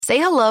Say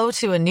hello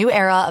to a new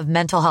era of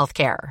mental health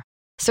care.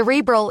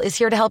 Cerebral is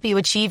here to help you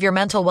achieve your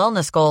mental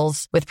wellness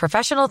goals with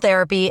professional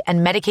therapy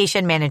and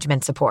medication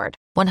management support.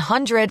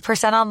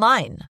 100%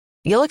 online.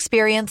 You'll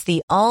experience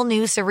the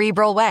all-new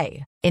Cerebral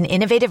Way, an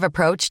innovative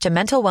approach to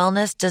mental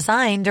wellness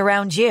designed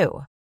around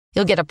you.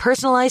 You'll get a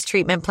personalized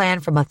treatment plan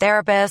from a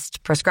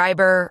therapist,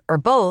 prescriber, or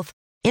both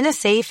in a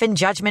safe and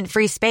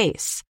judgment-free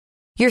space.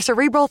 Your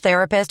Cerebral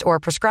therapist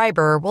or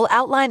prescriber will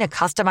outline a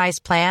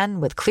customized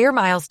plan with clear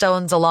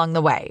milestones along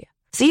the way,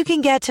 so you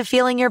can get to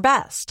feeling your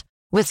best.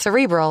 With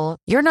Cerebral,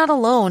 you're not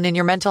alone in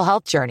your mental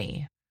health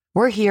journey.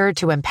 We're here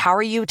to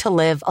empower you to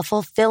live a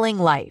fulfilling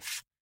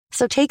life.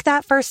 So take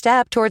that first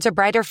step towards a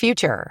brighter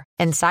future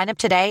and sign up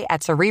today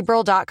at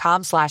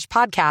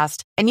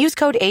Cerebral.com/podcast and use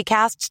code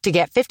ACAST to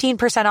get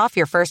 15% off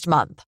your first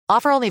month.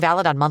 Offer only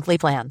valid on monthly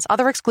plans.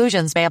 Other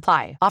exclusions may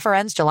apply. Offer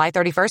ends July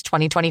 31st,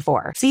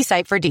 2024. See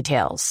site for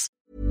details.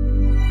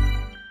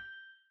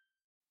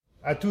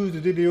 À tous de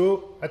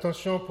DBO,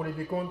 attention pour les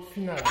décomptes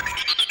finales.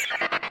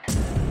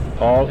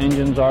 All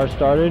engines are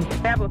started.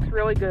 That looks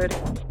really good.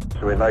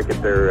 So we'd like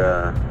it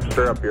to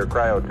stir up your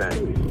cryo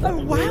tank.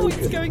 Oh wow,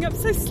 it's going up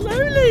so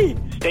slowly.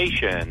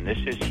 Station, this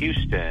is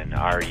Houston.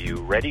 Are you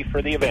ready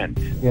for the event?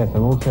 Yes,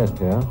 I'm all set,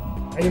 yeah.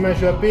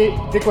 Allumage EAP,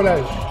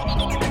 décollage.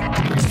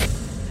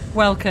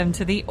 Welcome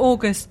to the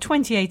August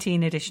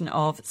 2018 edition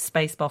of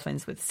Space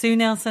Boffins with Sue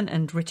Nelson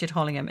and Richard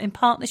Hollingham in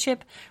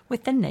partnership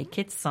with the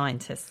Naked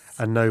Scientists.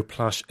 A no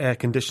plush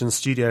air-conditioned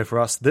studio for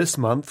us this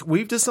month.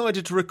 We've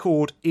decided to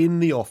record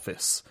in the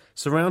office,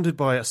 surrounded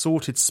by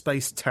assorted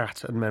space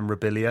tat and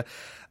memorabilia,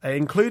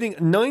 including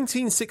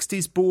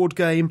 1960s board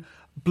game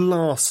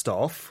Blast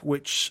Off,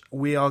 which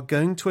we are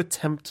going to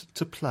attempt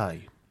to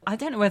play. I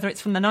don't know whether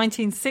it's from the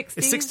 1960s.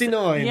 It's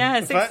 69.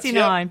 Yeah,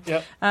 69.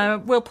 Fact,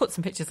 yep. We'll put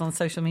some pictures on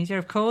social media,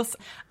 of course.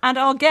 And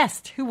our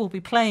guest, who will be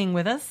playing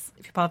with us,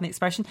 if you pardon the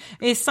expression,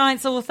 is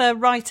science author,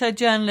 writer,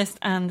 journalist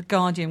and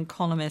Guardian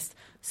columnist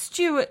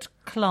Stuart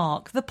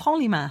Clark, the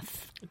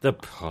polymath. The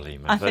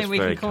polymath. I think we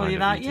can call you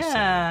that,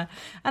 yeah.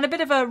 And a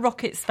bit of a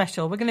rocket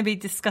special. We're going to be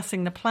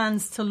discussing the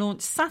plans to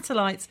launch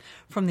satellites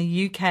from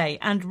the UK.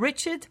 And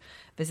Richard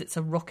visits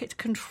a rocket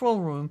control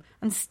room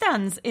and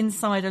stands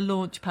inside a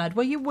launch pad.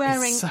 Were you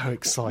wearing... It's so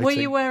exciting. Were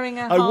you wearing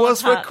a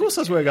hard hat? Of course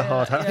I was wearing a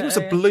hard hat. I think it was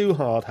a blue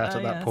hard hat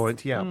at that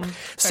point, yeah.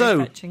 So,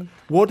 fetching.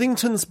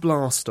 Waddington's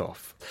Blast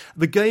Off,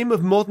 the game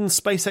of modern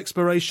space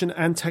exploration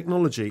and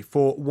technology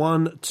for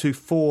 1 to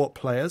 4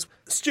 players.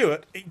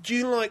 Stuart, do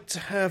you like to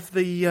have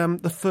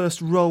the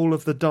first roll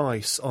of the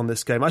dice on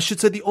this game? I should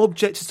say the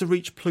object is to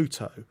reach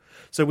Pluto.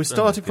 So we're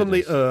starting from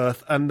the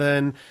Earth, and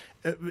then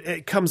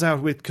it comes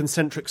out with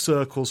concentric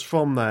circles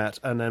from that,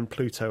 and then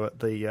Pluto at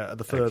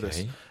the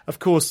furthest. Okay. Of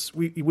course,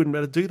 you wouldn't be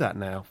able to do that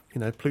now.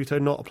 You know, Pluto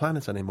not a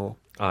planet anymore.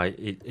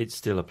 It's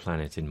still a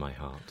planet in my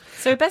heart.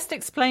 So best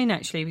explain,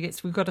 actually,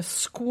 we've got a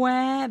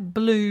square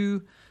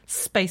blue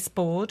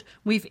spaceboard.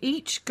 We've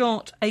each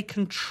got a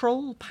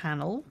control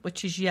panel,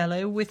 which is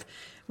yellow, with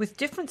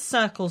different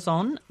circles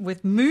on,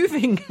 with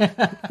moving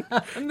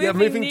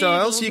moving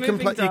dials. You can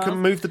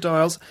move the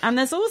dials. And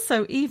there's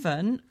also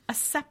even a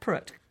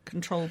separate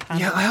control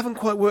panel. Yeah, I haven't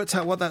quite worked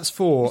out what that's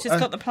for. It's just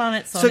got the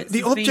planets on so it. So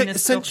the object, Venus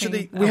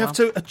essentially, we have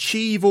to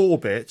achieve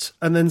orbit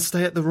and then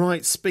stay at the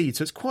right speed.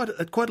 So it's quite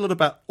a lot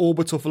about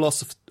orbital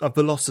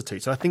velocity.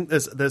 So I think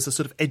there's a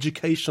sort of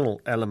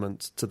educational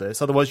element to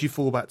this. Otherwise, you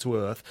fall back to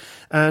Earth.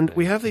 And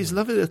we have these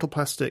lovely little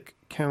plastic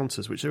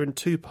counters, which are in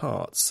 2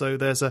 parts. So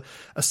there's a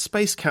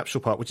space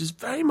capsule part, which is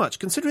very much,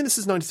 considering this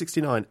is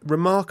 1969,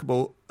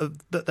 remarkable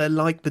that they're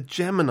like the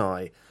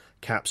Gemini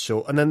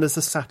capsule. And then there's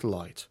a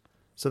satellite.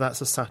 So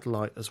that's a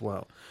satellite as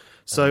well.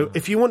 So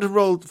if you want to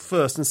roll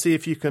first and see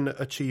if you can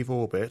achieve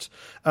orbit.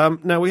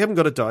 Now, we haven't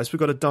got a dice. We've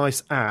got a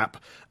dice app.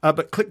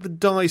 But click the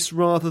dice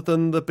rather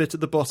than the bit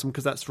at the bottom,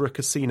 because that's for a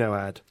casino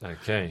ad.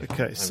 Okay.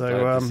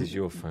 So this is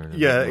your phone.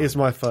 Yeah, it is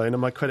my phone, and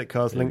my credit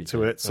card's linked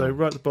to it. So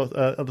right at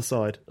the other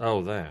side.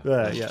 Oh, there.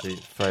 Yeah. It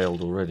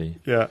failed already.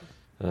 Yeah.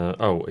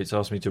 It's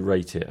asked me to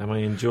rate it. Am I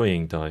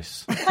enjoying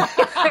dice?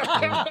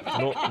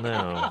 Not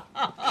now.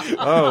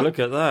 Oh, look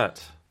at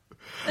that.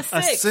 A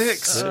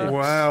 6.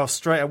 Wow,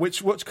 straight.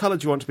 Which colour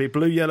do you want to be?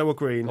 Blue, yellow or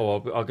green?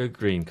 Oh, I'll go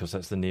green, because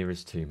that's the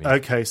nearest to me.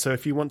 Okay, so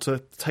if you want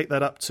to take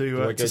that up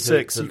to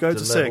 6, you go to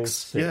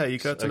 6. Yeah, you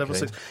go to level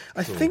 6.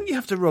 I think you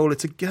have to roll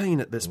it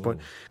again at this point.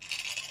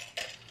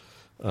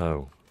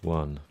 Oh,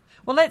 1.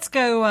 Well, let's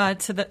go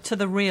to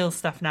the real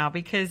stuff now,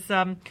 because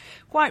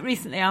quite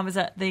recently I was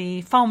at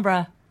the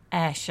Farnborough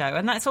Air Show,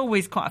 and that's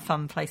always quite a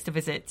fun place to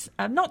visit,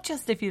 not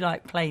just if you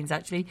like planes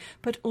actually,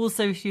 but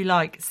also if you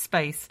like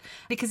space,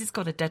 because it's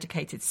got a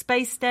dedicated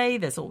space day.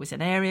 There's always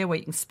an area where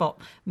you can spot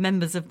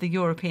members of the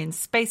European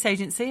Space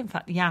Agency. In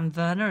fact, Jan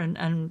Werner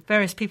and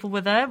various people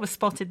were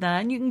spotted there,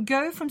 and you can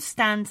go from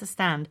stand to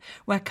stand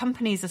where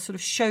companies are sort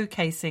of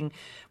showcasing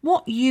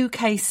what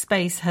UK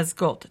space has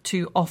got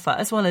to offer,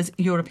 as well as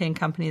European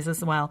companies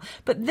as well.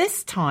 But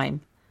this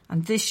time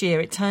and this year,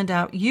 it turned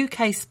out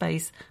UK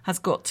space has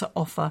got to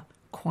offer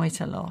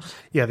quite a lot.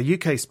 Yeah, the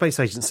UK Space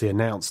Agency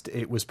announced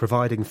it was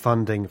providing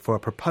funding for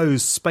a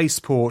proposed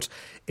spaceport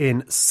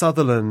in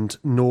Sutherland,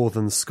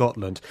 northern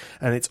Scotland,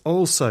 and it's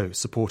also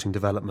supporting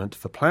development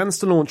for plans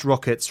to launch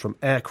rockets from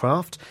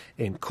aircraft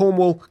in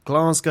Cornwall,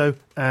 Glasgow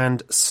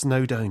and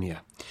Snowdonia.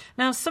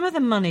 Now, some of the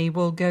money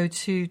will go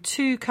to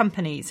 2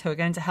 companies who are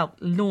going to help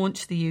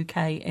launch the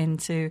UK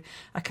into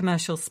a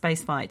commercial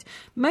spaceflight.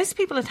 Most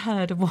people had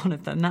heard of one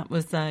of them. That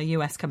was the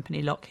US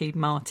company Lockheed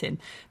Martin,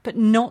 but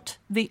not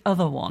the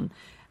other one.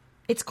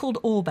 It's called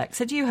Orbex.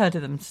 Had you heard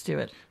of them,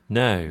 Stuart?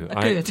 No,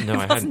 I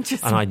hadn't.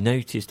 Just... And I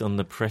noticed on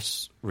the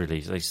press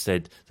release they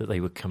said that they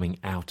were coming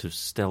out of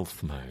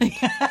stealth mode.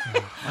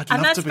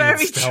 I'd love to be in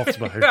stealth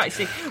mode.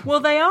 Actually. Well,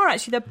 they are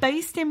actually. They're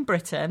based in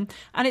Britain,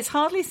 and it's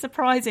hardly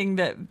surprising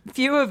that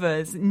few of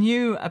us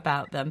knew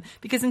about them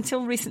because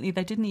until recently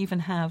they didn't even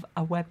have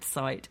a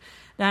website.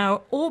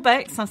 Now,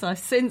 Orbex, as I've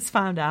since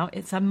found out,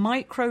 it's a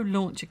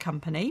micro-launcher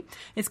company.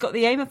 It's got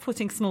the aim of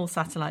putting small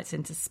satellites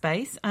into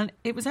space, and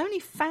it was only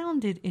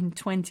founded in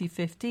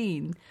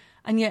 2015,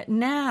 and yet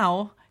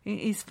now it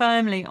is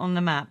firmly on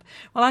the map.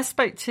 Well, I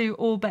spoke to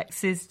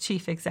Orbex's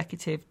chief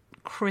executive,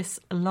 Chris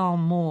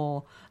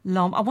Larmour.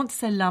 I want to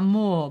say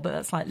Lamour, but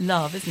that's like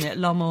love, isn't it?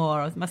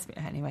 Lamour, it must be.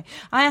 Anyway,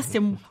 I asked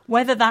him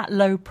whether that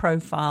low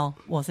profile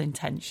was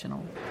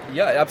intentional.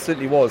 Yeah, it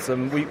absolutely was.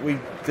 We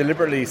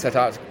deliberately set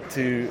out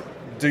to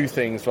do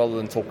things rather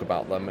than talk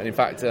about them. And in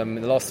fact, in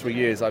the last 3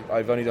 years,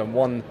 I've only done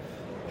one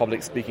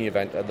public speaking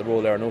event at the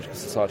Royal Aeronautical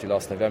Society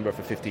last November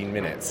for 15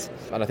 minutes.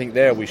 And I think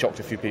there we shocked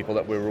a few people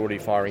that we were already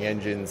firing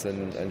engines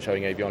and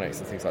showing avionics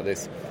and things like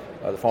this.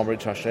 The Farnborough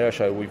International Air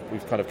Show,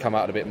 we've kind of come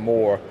out a bit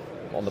more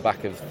on the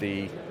back of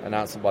the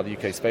announcement by the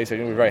UK Space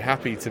Agency. We're very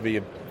happy to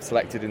be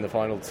selected in the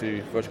final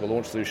 2 vertical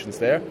launch solutions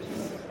there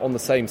on the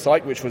same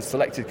site, which was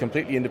selected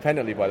completely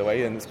independently, by the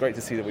way, and it's great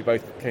to see that we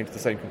both came to the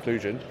same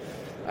conclusion.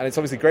 And it's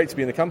obviously great to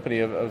be in the company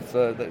of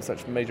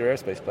such major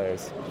aerospace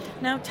players.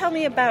 Now, tell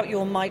me about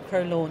your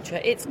micro-launcher.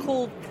 It's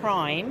called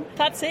Prime.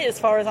 That's it as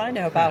far as I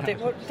know about it.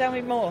 Tell me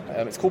more.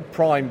 It's called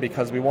Prime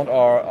because we want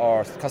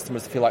our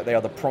customers to feel like they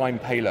are the prime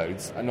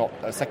payloads and not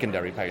a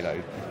secondary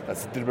payload.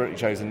 That's a deliberately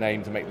chosen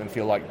name to make them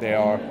feel like they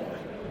are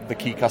the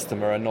key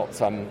customer and not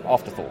some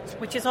afterthought.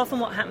 Which is often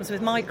what happens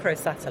with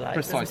microsatellites,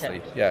 Precisely,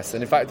 isn't it? Yes.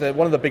 And in fact,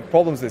 one of the big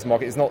problems in this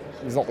market is not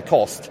the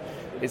cost.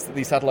 It's that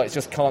these satellites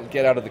just can't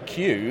get out of the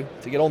queue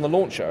to get on the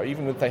launcher.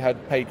 Even if they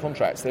had paid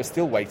contracts, they're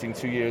still waiting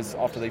 2 years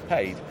after they've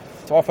paid.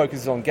 So our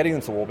focus is on getting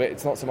them to orbit.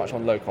 It's not so much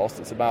on low cost.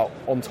 It's about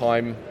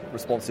on-time,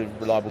 responsive,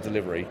 reliable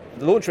delivery.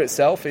 The launcher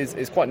itself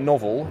is quite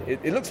novel.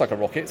 It looks like a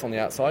rocket. It's on the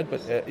outside,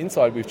 but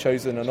inside we've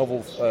chosen a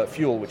novel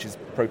fuel, which is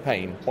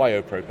propane,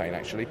 biopropane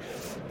actually.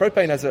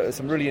 Propane has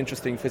some really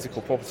interesting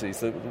physical properties.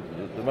 The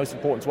most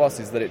important to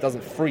us is that it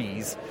doesn't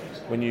freeze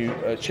when you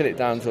chill it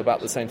down to about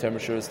the same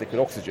temperature as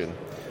liquid oxygen.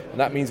 And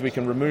that means we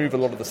can remove a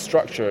lot of the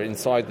structure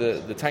inside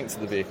the tanks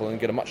of the vehicle and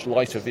get a much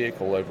lighter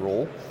vehicle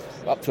overall,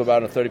 up to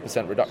about a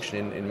 30%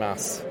 reduction in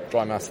mass,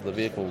 dry mass of the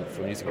vehicle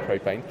from using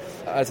propane.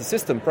 As a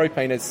system,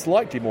 propane is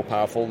slightly more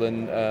powerful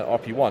than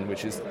RP1,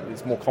 which is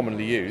more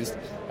commonly used,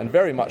 and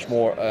very much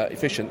more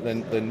efficient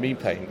than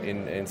methane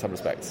in some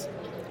respects.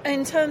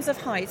 In terms of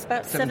height, it's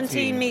about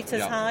 17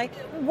 metres high.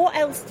 What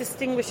else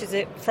distinguishes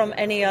it from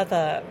any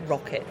other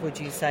rocket, would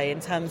you say,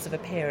 in terms of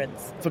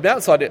appearance? From the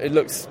outside, it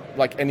looks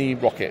like any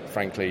rocket,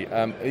 frankly.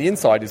 The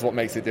inside is what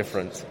makes it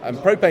different. And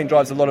propane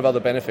drives a lot of other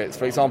benefits.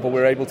 For example,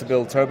 we're able to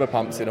build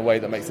turbopumps in a way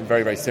that makes them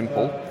very, very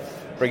simple,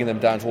 bringing them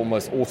down to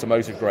almost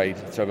automotive-grade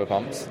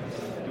turbopumps.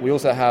 We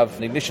also have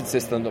an ignition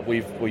system that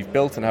we've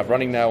built and have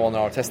running now on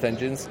our test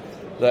engines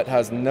that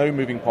has no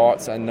moving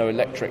parts and no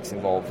electrics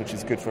involved, which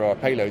is good for our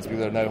payloads because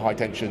there are no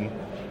high-tension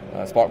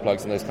spark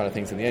plugs and those kind of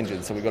things in the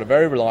engine. So we've got a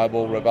very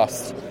reliable,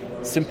 robust,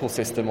 simple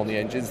system on the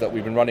engines that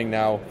we've been running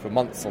now for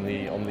months on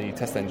the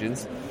test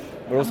engines.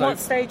 What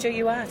stage are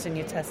you at in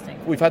your testing?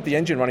 We've had the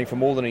engine running for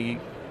more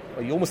than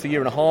almost a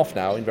year and a half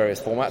now in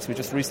various formats. We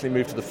just recently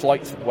moved to the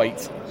flight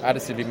weight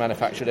additively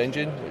manufactured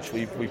engine, which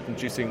we've been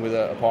producing with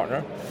a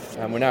partner.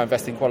 And we're now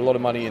investing quite a lot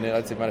of money in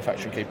additive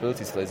manufacturing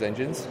capabilities for those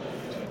engines.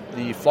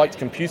 The flight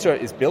computer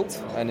is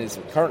built and is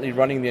currently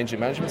running the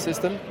engine management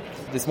system.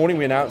 This morning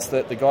we announced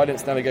that the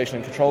guidance, navigation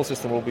and control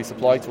system will be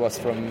supplied to us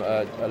from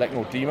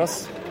Elecnor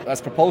Deimos.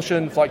 That's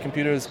propulsion, flight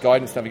computers,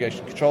 guidance, navigation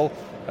and control.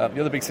 The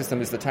other big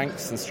system is the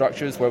tanks and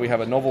structures, where we have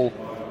a novel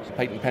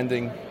patent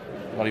pending,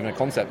 not even a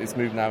concept, it's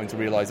moved now into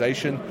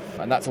realisation.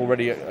 And that's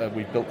already,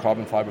 we've built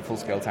carbon fibre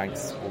full-scale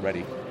tanks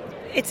already.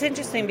 It's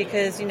interesting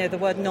because, the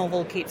word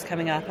novel keeps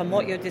coming up, and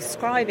what you're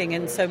describing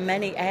in so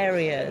many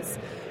areas,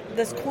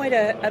 there's quite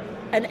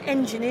an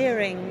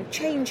engineering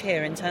change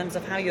here in terms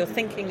of how you're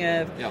thinking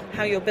of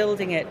how you're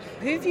building it.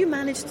 Who have you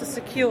managed to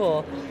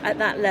secure at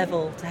that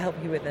level to help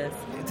you with this?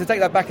 To take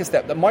that back a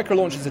step, the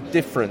micro-launchers are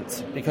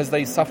different because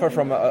they suffer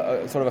from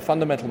a sort of a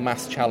fundamental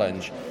mass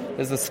challenge.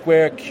 There's the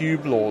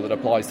square-cube law that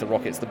applies to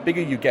rockets. The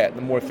bigger you get,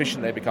 the more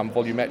efficient they become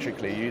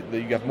volumetrically.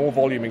 You have more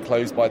volume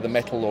enclosed by the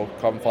metal or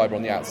carbon fibre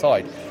on the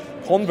outside.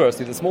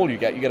 Conversely, the smaller you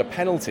get a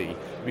penalty.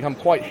 You become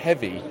quite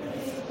heavy.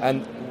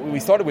 And we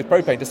started with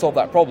propane to solve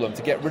that problem,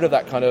 to get rid of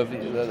that kind of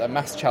a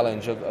mass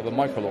challenge of a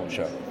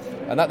micro-launcher.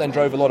 And that then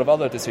drove a lot of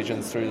other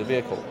decisions through the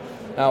vehicle.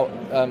 Now,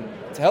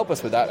 to help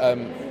us with that,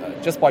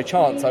 just by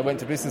chance, I went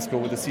to business school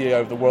with the CEO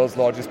of the world's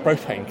largest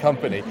propane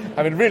company.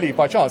 I mean, really,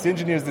 by chance, the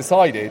engineers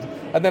decided,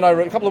 and then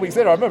a couple of weeks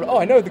later, I remember,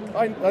 I know the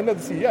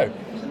CEO.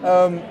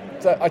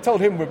 So I told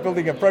him we're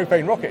building a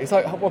propane rocket. He's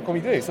like, what can we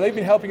do? So they've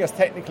been helping us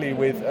technically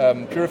with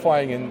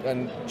purifying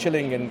and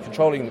chilling and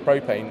controlling the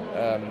propane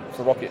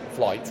for rocket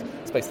flight,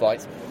 space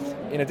flight.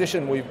 In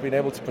addition, we've been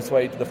able to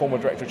persuade the former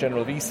Director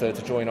General of ESA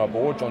to join our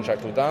board,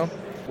 Jean-Jacques Laudin.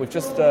 We've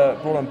just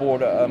brought on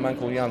board a man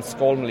called Jan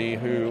Skolmli,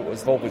 who was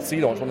involved with Sea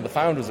Launch, one of the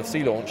founders of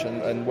Sea Launch,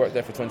 and worked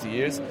there for 20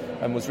 years,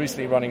 and was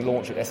recently running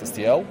launch at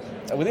SSTL.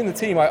 And within the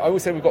team, I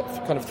always say we've got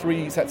kind of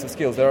three sets of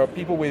skills. There are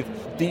people with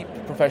deep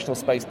professional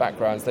space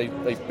backgrounds.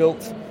 They've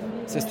built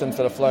systems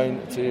that have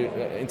flown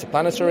to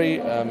interplanetary,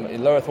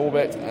 in low Earth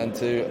orbit, and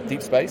to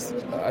deep space.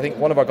 I think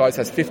one of our guys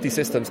has 50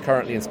 systems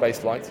currently in space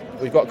flight.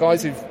 We've got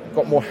guys who've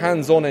got more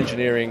hands-on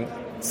engineering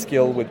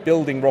skill with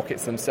building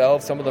rockets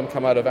themselves. Some of them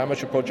come out of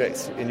amateur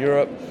projects in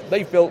Europe.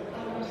 They've built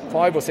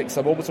 5 or 6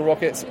 suborbital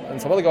rockets,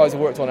 and some other guys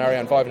have worked on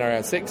Ariane 5 and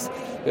Ariane 6.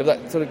 They have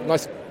that sort of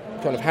nice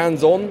kind of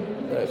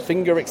hands-on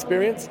finger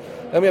experience.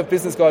 Then we have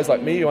business guys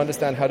like me who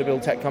understand how to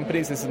build tech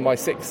companies. This is my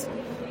 6th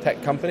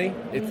tech company.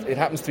 It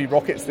happens to be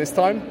rockets this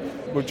time.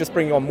 We're just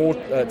bringing on more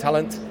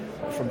talent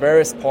from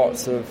various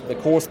parts of the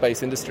core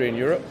space industry in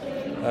Europe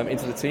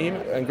into the team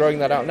and growing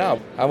that out now.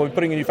 And we're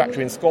putting a new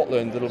factory in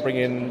Scotland that will bring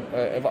in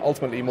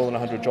ultimately more than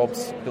 100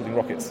 jobs building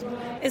rockets.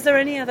 Is there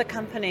any other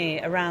company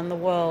around the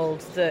world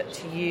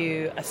that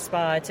you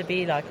aspire to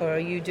be like, or are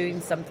you doing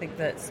something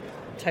that's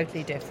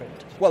totally different?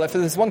 Well, if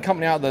there's one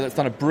company out there that's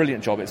done a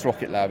brilliant job, it's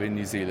Rocket Lab in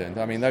New Zealand.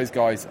 I mean, those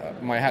guys,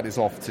 my hat is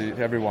off to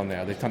everyone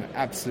there. They've done an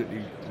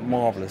absolutely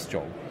marvellous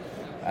job.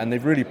 And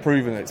they've really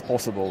proven that it's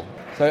possible.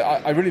 So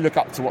I really look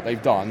up to what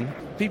they've done.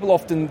 People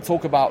often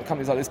talk about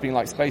companies like this being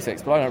like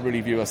SpaceX, but I don't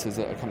really view us as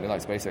a company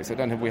like SpaceX. I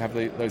don't think we have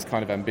those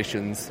kind of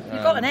ambitions.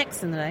 You've got an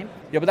X in the name.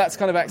 Yeah, but that's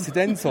kind of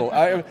accidental.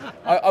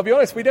 I'll be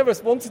honest, we never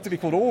wanted to be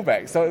called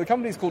Orbex. So the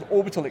company's called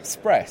Orbital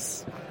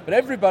Express. But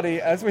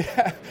everybody, as we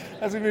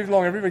moved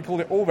along, everybody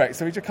called it Orbex.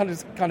 So we just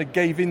kind of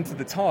gave in to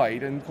the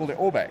tide and called it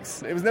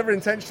Orbex. It was never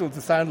intentional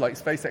to sound like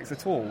SpaceX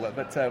at all.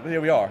 But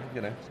here we are, you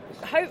know.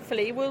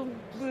 Hopefully, will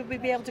we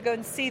be able to go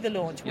and see the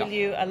launch? Will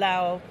you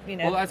allow,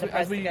 Well,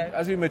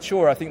 as we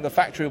mature, I think the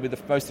factory will be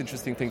the most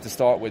interesting thing to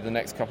start with the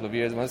next couple of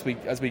years. And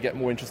as we get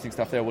more interesting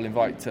stuff there, we'll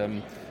invite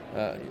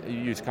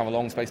you to come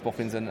along, Space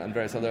Boffins and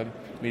various other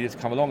media to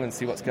come along and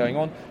see what's going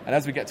on. And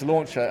as we get to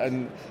launch,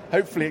 and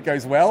hopefully it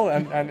goes well,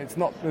 and it's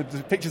not,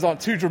 the pictures aren't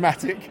too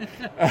dramatic,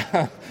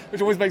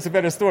 which always makes a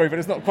better story, but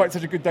it's not quite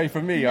such a good day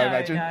for me, I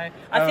imagine. No.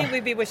 I think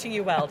we'd be wishing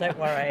you well, don't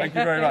worry. Thank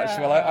you very much.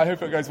 Well, I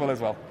hope it goes well as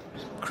well.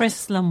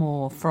 Chris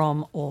Lamore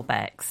from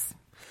Orbex.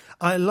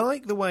 I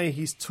like the way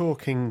he's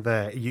talking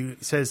there. He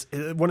says,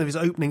 one of his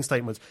opening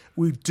statements,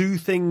 we do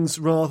things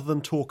rather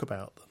than talk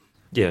about them.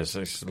 Yes,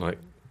 it's like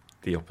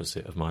the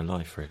opposite of my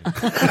life, really. I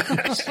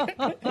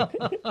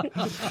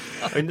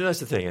mean, that's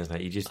the thing, isn't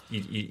it?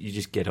 You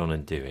just get on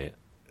and do it.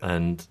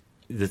 And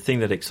the thing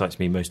that excites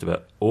me most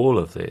about all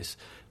of this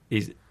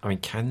is, I mean,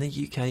 can the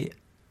UK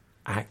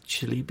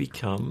actually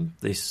become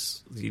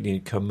this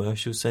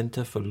commercial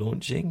centre for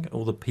launching?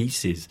 All the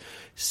pieces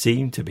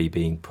seem to be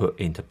being put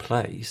into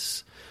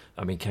place.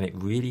 I mean, can it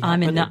really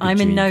happen?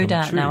 I'm in no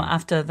doubt now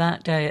after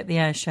that day at the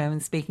air show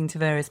and speaking to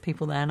various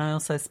people there. And I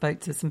also spoke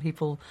to some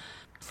people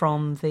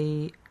from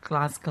the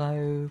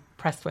Glasgow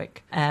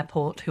Prestwick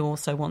airport who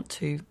also want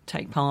to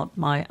take part.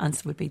 My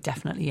answer would be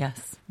definitely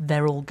yes.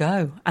 They're all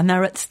go. And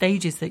they're at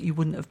stages that you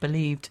wouldn't have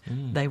believed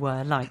they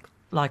were, like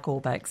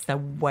Orbex. They're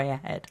way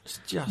ahead. It's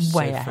just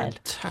way so ahead.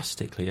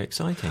 Fantastically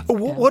exciting.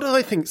 What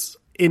I think's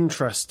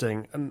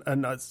interesting,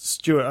 and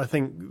Stuart, I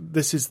think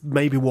this is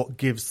maybe what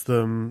gives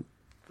them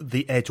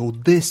the edge,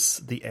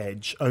 the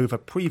edge over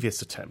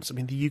previous attempts. I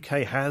mean, the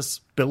UK has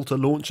built a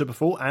launcher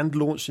before and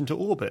launched into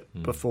orbit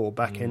before,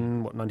 back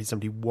in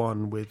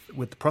 1971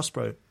 with the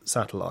Prospero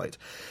satellite.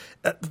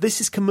 This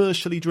is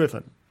commercially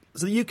driven.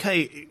 So the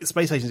UK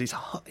Space Agency,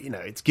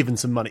 it's given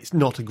some money. It's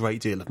not a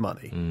great deal of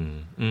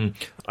money.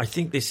 I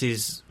think this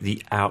is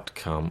the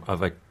outcome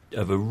of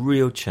a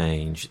real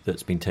change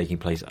that's been taking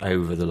place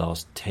over the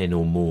last 10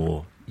 or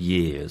more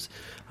years,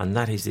 and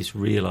that is this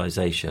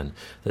realisation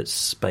that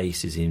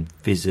space is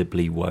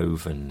invisibly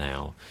woven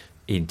now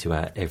into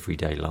our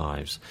everyday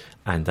lives,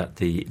 and that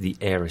the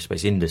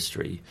aerospace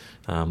industry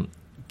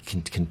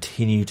can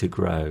continue to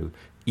grow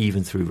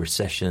even through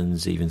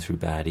recessions, even through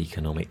bad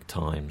economic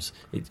times.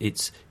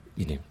 It's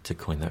to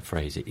coin that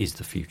phrase, it is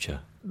the future.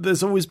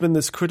 There's always been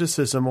this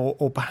criticism,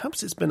 or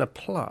perhaps it's been a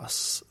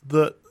plus,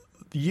 that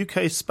the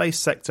UK space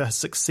sector has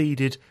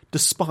succeeded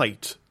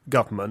despite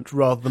government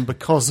rather than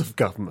because of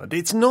government.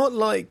 It's not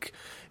like,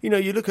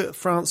 you look at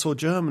France or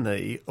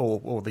Germany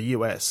or the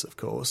US, of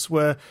course,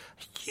 where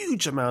a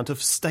huge amount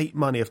of state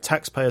money, of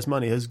taxpayers'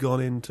 money, has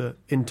gone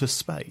into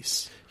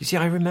space. You see,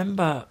 I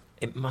remember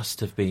it must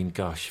have been,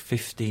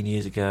 15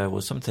 years ago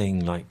or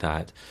something like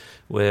that,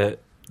 where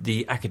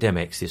the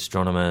academics, the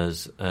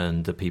astronomers,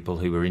 and the people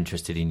who were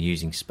interested in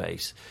using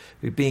space,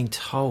 we're being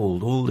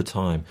told all the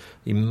time,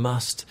 you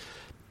must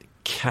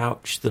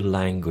couch the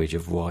language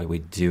of why we're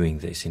doing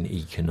this in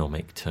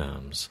economic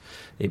terms.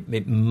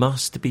 It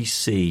must be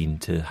seen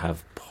to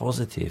have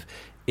positive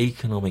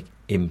economic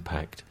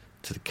impact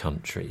to the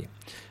country.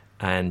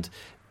 And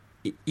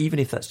even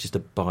if that's just a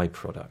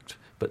byproduct,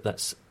 but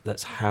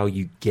that's how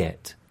you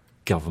get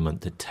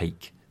government to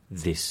take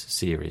this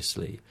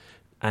seriously.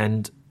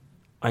 And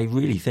I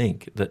really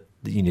think that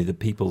the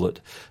people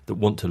that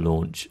want to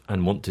launch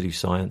and want to do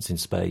science in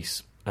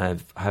space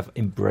have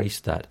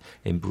embraced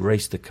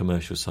the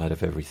commercial side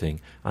of everything,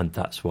 and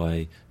that's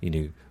why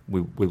we're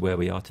where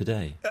we are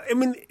today. I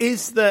mean,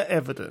 is there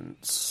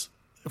evidence,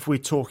 if we're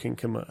talking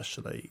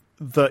commercially,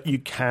 that you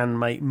can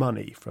make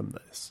money from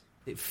this?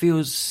 It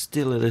feels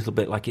still a little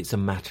bit like it's a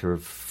matter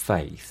of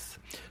faith,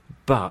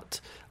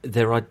 but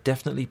there are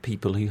definitely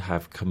people who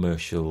have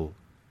commercial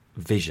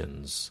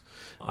visions.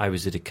 I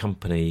was at a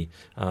company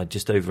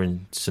just over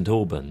in St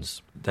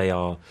Albans. They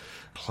are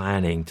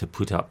planning to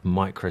put up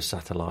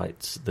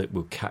microsatellites that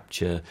will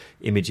capture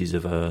images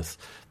of Earth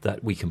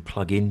that we can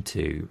plug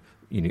into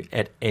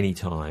at any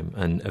time,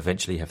 and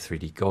eventually have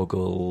 3D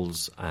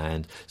goggles,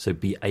 and so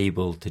be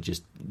able to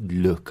just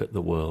look at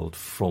the world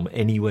from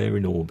anywhere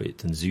in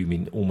orbit and zoom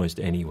in almost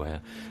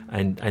anywhere.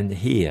 And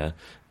here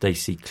they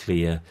see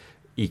clear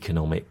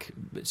economic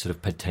sort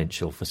of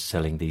potential for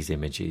selling these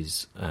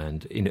images,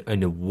 and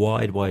in a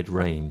wide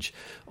range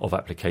of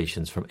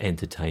applications, from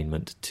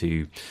entertainment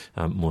to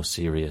more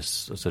serious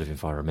sort of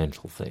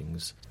environmental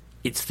things.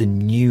 It's the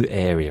new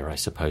area, I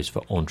suppose,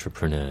 for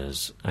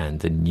entrepreneurs, and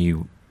the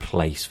new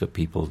place for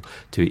people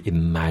to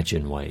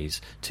imagine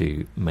ways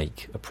to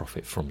make a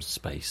profit from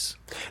space.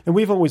 And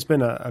we've always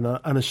been an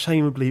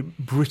unashamedly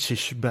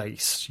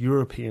British-based,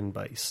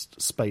 European-based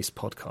space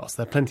podcast.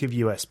 There are plenty of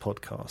US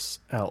podcasts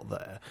out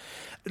there.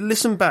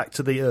 Listen back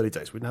to the early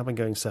days. We've now been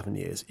going 7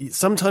 years.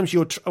 Sometimes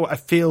I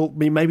feel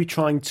we may be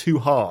trying too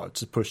hard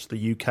to push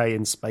the UK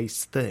in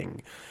space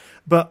thing.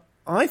 But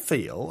I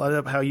don't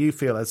know how you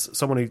feel as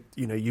someone who,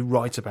 you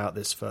write about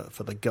this for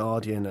The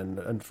Guardian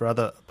and for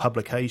other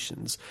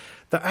publications,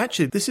 that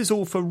actually this is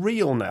all for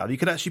real now. You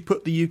could actually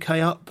put the UK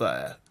up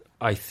there.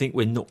 I think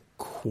we're not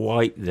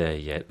quite there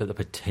yet, but the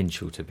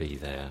potential to be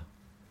there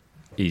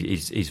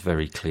is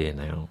very clear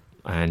now.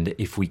 And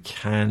if we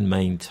can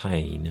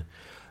maintain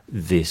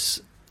this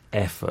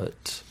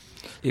effort,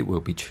 it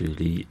will be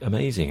truly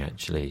amazing,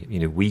 actually.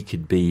 We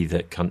could be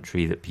the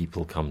country that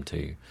people come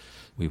to.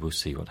 We will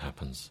see what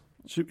happens.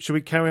 Should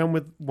we carry on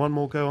with one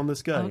more go on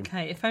this game?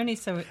 Okay, if only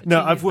so.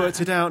 No, I've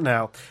worked it out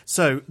now.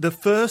 So the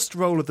first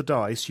roll of the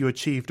dice, you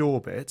achieved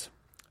orbit,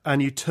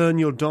 and you turn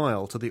your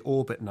dial to the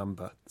orbit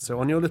number. So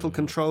on your little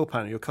control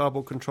panel, your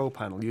cardboard control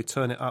panel, you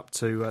turn it up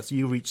to, so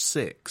you reach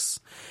 6.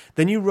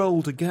 Then you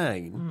rolled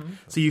again.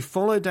 So you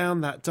follow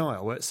down that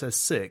dial where it says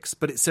 6,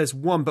 but it says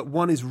 1, but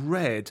 1 is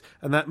red,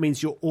 and that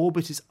means your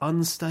orbit is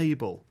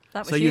unstable.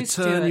 So you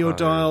turn your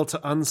dial to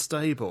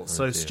unstable.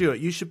 So, Stuart,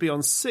 you should be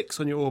on 6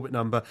 on your orbit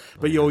number,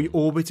 but your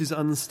orbit is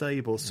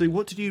unstable. So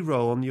what did you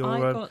roll on your...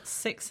 I got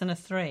 6 and a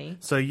 3.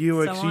 So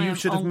you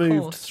should have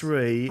moved course.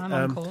 3. I'm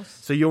on course.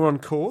 So you're on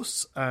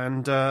course,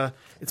 and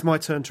it's my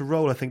turn to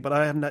roll, I think, but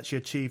I haven't actually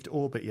achieved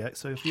orbit yet.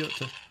 So if you're up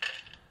to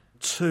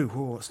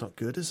 2, that's not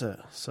good, is it?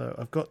 So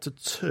I've got to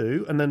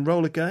 2, and then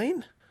roll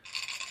again.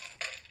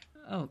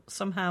 Oh,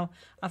 somehow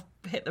I've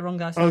hit the wrong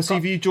guy. So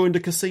have you joined a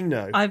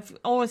casino?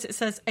 It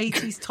says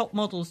 80s top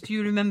models. Do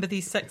you remember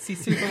these sexy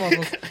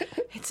supermodels?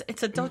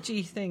 It's a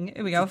dodgy thing.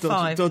 Here we go,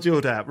 5. Dodgy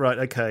old app. Right,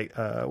 okay.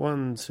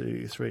 1,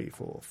 2, 3,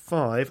 4,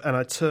 5. And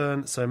I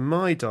turn, so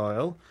my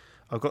dial,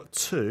 I've got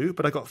 2,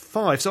 but I got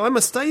 5. So I'm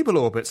a stable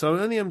orbit. So I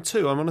only am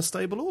 2. I'm on a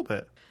stable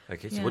orbit.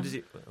 Okay, so what does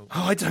it...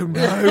 I don't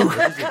know.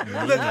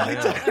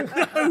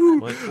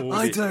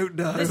 I don't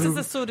know. This is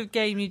the sort of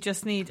game you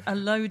just need a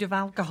load of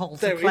alcohol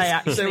to play,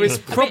 actually. There is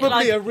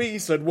probably a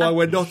reason why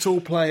we're not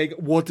all playing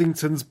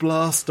Waddington's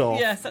Blast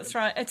Off. Yes, that's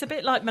right. It's a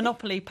bit like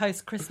Monopoly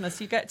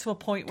post-Christmas. You get to a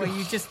point where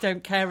you just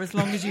don't care as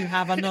long as you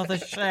have another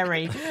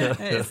sherry.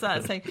 It's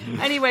that thing.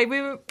 Anyway,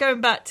 we were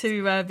going back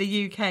to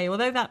the UK.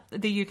 Although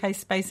the UK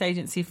Space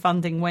Agency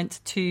funding went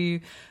to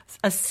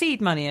a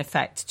seed money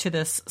effect to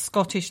the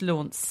Scottish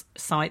launch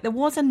site, there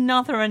was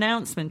another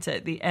announcement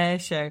at the air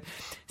show.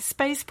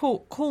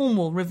 Spaceport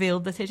Cornwall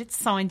revealed that it had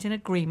signed an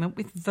agreement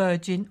with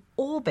Virgin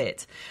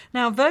Orbit.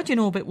 Now, Virgin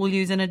Orbit will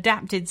use an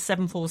adapted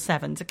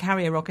 747 to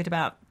carry a rocket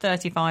about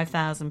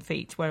 35,000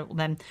 feet, where it will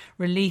then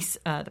release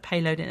the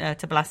payload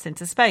to blast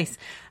into space.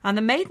 And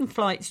the maiden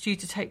flight's due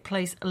to take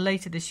place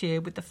later this year,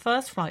 with the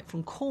first flight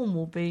from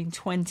Cornwall being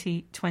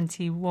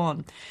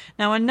 2021.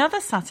 Now, another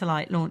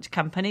satellite launch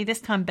company, this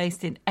time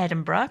based in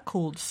Edinburgh,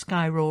 called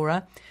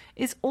Skyrora,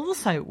 is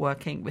also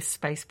working with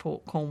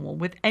Spaceport Cornwall,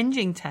 with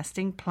engine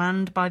testing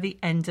planned by the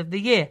end of the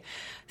year.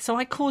 So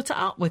I caught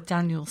up with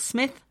Daniel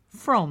Smith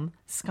from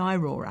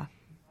Skyrora.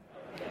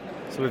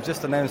 So we've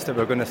just announced that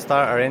we're going to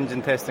start our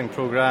engine testing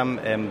programme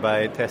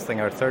by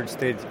testing our third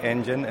stage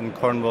engine in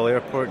Cornwall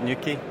Airport,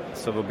 Newquay.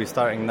 So we'll be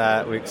starting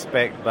that, we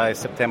expect, by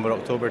September,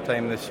 October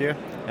time this year.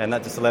 And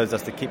that just allows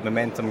us to keep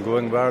momentum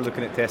going. We are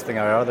looking at testing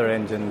our other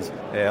engines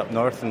up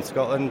north in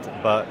Scotland,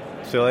 but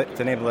to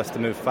enable us to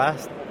move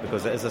fast,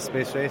 because it is a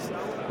space race,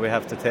 we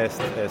have to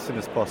test as soon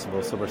as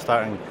possible. So we're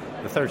starting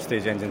the third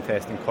stage engine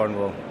test in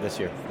Cornwall this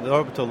year. The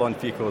orbital launch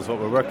vehicle is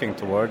what we're working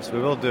towards. We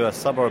will do a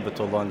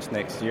suborbital launch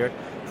next year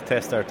to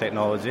test our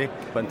technology.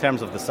 But in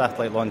terms of the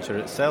satellite launcher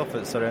itself,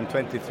 it's around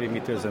 23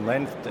 metres in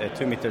length,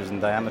 2 metres in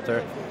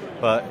diameter.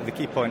 But the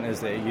key point is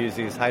that it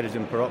uses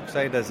hydrogen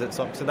peroxide as its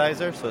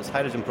oxidizer, so it's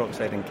hydrogen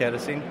peroxide and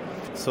kerosene.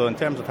 So in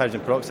terms of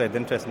hydrogen peroxide, the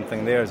interesting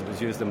thing there is it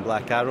was used in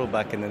Black Arrow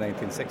back in the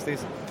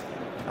 1960s.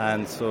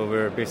 And so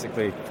we're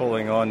basically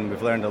following on.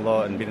 We've learned a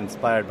lot and been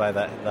inspired by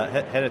that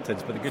heritage.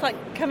 But it's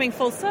like coming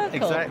full circle.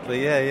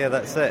 Exactly, yeah,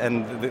 that's it.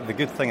 And the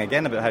good thing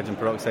again about hydrogen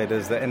peroxide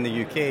is that in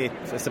the UK,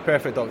 it's a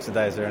perfect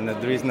oxidizer. And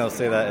the reason I'll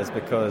say that is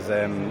because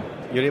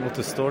you're able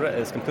to store it.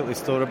 It's completely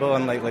storable,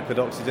 unlike liquid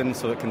oxygen,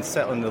 so it can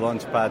sit on the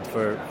launch pad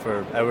for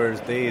hours,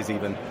 days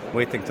even,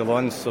 waiting to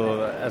launch.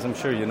 So as I'm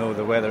sure you know,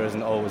 the weather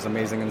isn't always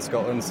amazing in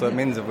Scotland. So it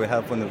means if we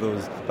have one of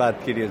those bad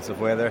periods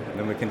of weather,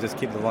 then we can just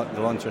keep the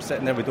launcher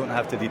sitting there. We don't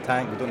have to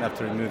detank. We don't have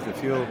to remove the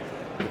fuel.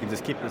 We can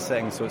just keep it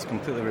sitting, so it's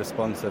completely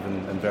responsive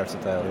and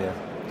versatile, yeah.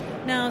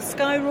 Now,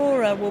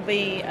 Skyrora will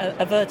be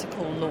a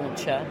vertical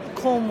launcher.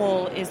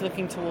 Cornwall is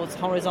looking towards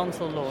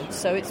horizontal launch,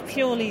 so it's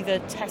purely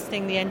the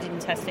engine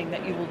testing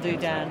that you will do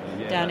down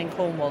in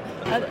Cornwall.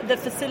 The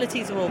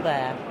facilities are all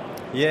there.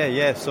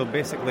 Yeah. So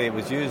basically, it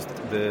was used.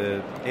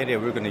 The area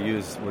we're going to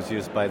use was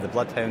used by the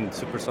Bloodhound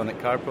Supersonic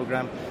Car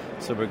Programme.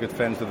 So we're good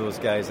friends with those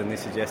guys, and they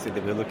suggested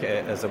that we look at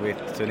it as a way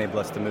to enable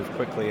us to move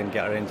quickly and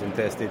get our engine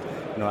tested,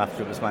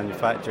 after it was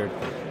manufactured.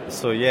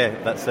 So yeah,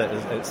 that's it.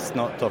 It's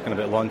not talking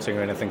about launching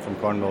or anything from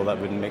Cornwall. That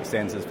wouldn't make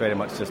sense. It's very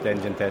much just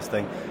engine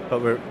testing.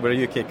 But we're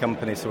a UK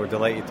company, so we're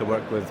delighted to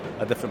work with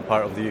a different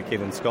part of the UK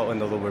than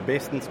Scotland. Although we're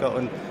based in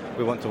Scotland,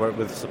 we want to work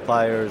with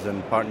suppliers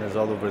and partners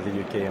all over the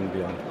UK and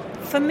beyond.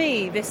 For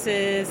me, this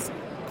is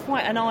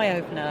quite an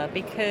eye-opener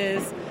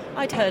because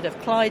I'd heard of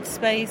Clyde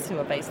Space, who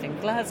are based in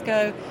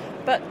Glasgow,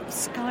 but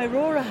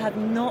Skyrora had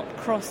not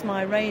crossed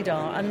my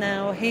radar, and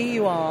now here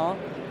you are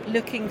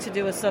looking to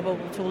do a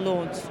suborbital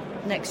launch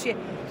next year.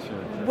 Sure.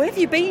 Where have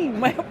you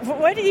been?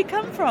 Where did you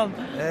come from?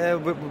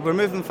 We're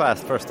moving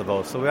fast, first of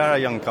all. So we are a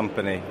young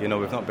company. We've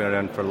not been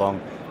around for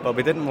long. But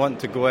we didn't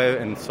want to go out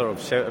and sort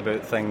of shout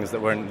about things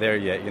that weren't there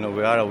yet.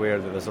 We are aware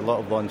that there's a lot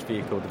of launch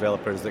vehicle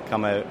developers that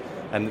come out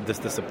and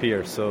just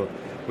disappear. So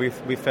we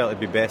felt it'd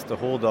be best to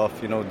hold off,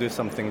 do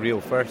something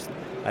real first,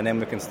 and then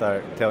we can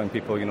start telling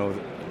people,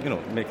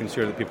 making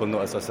sure that people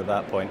notice us at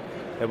that point.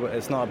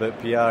 It's not about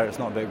PR, it's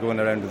not about going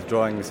around with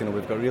drawings.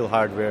 We've got real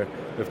hardware,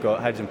 we've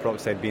got hydrogen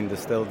peroxide being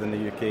distilled in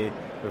the UK,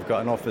 we've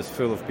got an office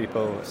full of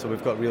people, so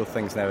we've got real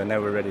things now, and now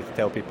we're ready to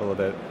tell people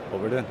about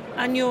what we're doing.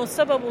 And your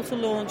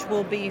suborbital launch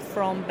will be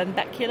from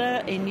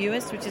Benbecula in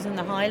Uist, which is in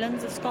the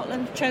Highlands of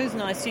Scotland,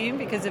 chosen, I assume,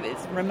 because of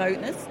its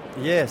remoteness?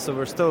 Yeah, so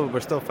we're still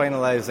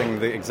finalising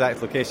the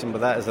exact location,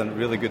 but that is a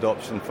really good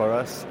option for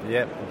us.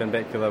 Yeah,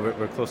 Benbecula,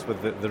 we're close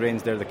with the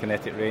range there, the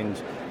Kinetic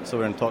range, so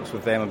we're in talks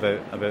with them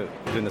about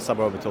doing the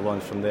suborbital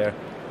launch from there.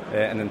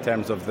 And in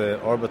terms of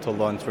the orbital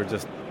launch, we're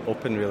just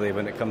open really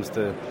when it comes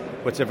to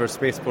whichever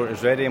spaceport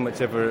is ready and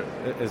whichever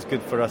is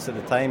good for us at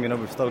the time.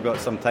 We've still got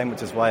some time,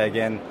 which is why,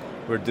 again,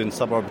 we're doing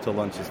suborbital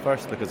launches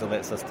first, because it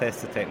lets us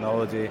test the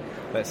technology,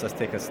 lets us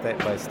take a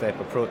step-by-step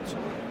approach,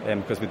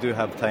 because we do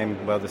have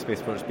time while the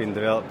spaceport is being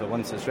developed. But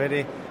once it's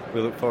ready,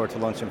 we look forward to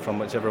launching from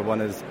whichever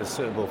one is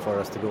suitable for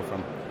us to go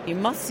from. You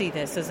must see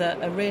this as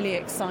a really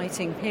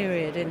exciting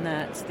period in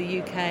that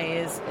the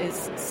UK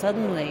is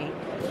suddenly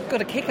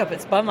got a kick up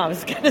its bum, I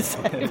was going to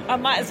say. I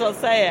might as well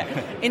say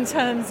it, in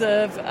terms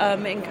of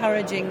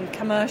encouraging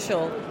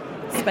commercial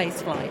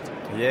space flight.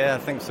 Yeah, I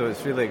think so.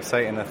 It's really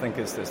exciting. I think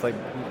it's like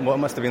what it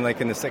must have been like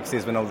in the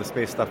 60s when all the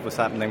space stuff was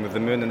happening with the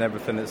moon and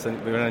everything.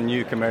 We're in a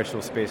new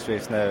commercial space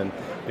race now, and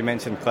you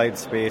mentioned Clyde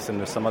Space, and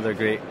there's some other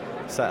great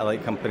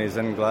satellite companies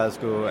in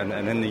Glasgow and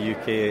in the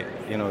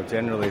UK,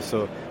 generally.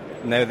 So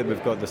now that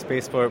we've got the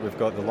spaceport, we've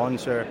got the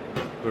launcher,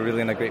 we're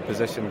really in a great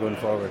position going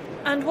forward.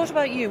 And what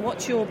about you?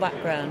 What's your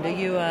background? Are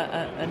you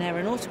an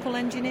aeronautical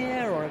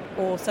engineer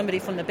or somebody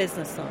from the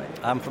business side?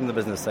 I'm from the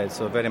business side,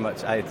 so very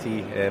much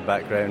IT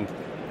background.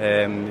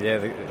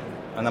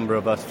 A number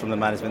of us from the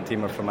management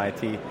team are from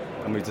IT,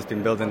 and we've just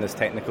been building this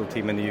technical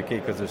team in the UK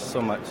because there's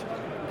so much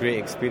great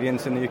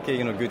experience in the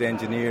UK, good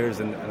engineers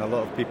and a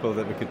lot of people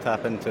that we could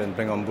tap into and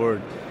bring on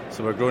board.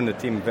 So we're growing the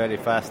team very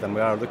fast, and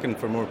we are looking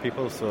for more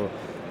people. So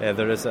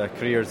there is a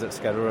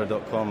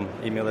careers@skyrora.com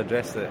email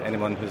address that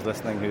anyone who's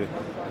listening who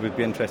would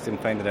be interested in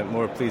finding out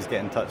more, please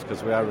get in touch,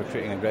 because we are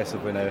recruiting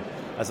aggressively now.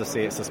 As I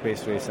say, it's a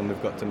space race and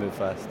we've got to move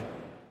fast.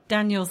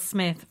 Daniel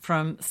Smith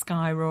from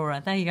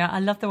Skyrora. There you go. I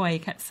love the way you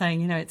kept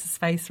saying, it's a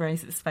space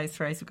race,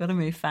 we've got to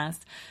move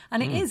fast.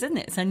 And it is, isn't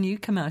it? It's a new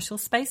commercial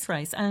space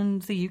race,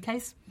 and the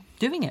UK's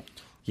doing it.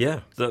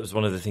 Yeah, that was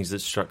one of the things that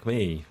struck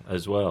me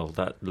as well,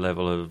 that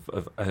level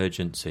of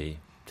urgency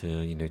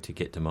to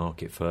get to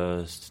market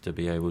first, to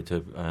be able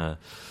to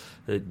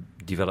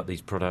develop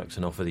these products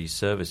and offer these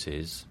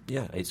services.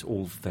 Yeah, it's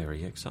all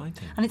very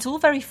exciting. And it's all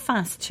very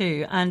fast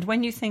too. And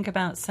when you think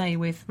about, say,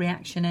 with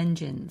reaction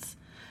engines,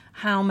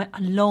 how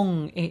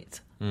long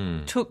it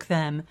took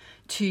them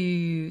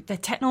to... The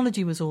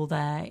technology was all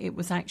there. It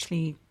was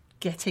actually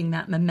getting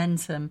that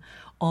momentum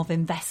of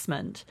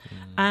investment.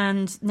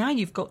 And now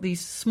you've got these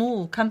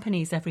small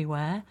companies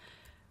everywhere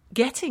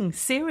getting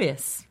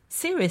serious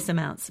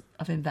amounts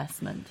of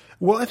investment.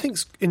 What I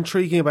think's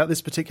intriguing about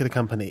this particular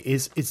company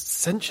is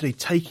essentially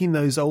taking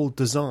those old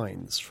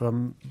designs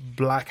from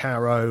Black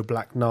Arrow,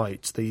 Black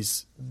Knight,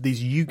 these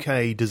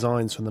UK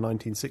designs from the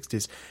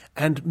 1960s,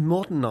 and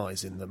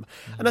modernising them.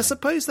 And I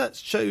suppose that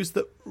shows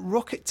that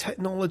rocket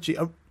technology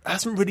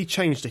hasn't really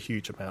changed a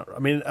huge amount. I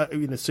mean,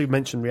 Sue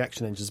mentioned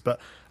reaction engines,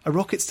 but a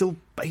rocket's still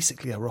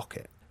basically a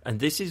rocket. And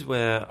this is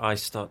where I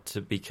start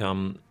to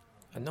become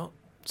not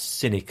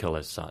cynical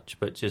as such,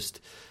 but just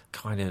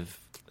kind of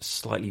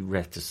slightly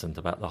reticent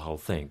about the whole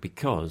thing,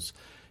 because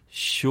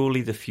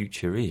surely the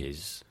future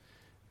is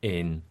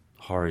in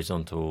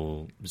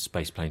horizontal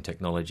spaceplane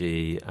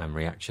technology and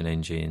reaction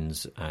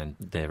engines, and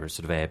there are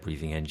sort of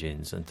air-breathing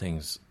engines and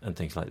things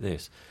like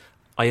this.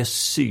 I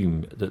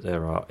assume that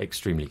there are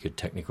extremely good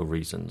technical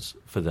reasons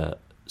for the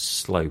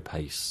slow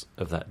pace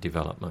of that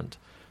development,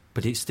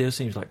 but it still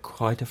seems like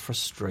quite a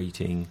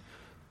frustrating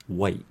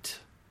wait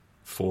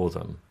for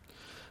them.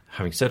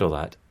 Having said all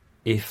that,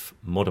 if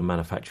modern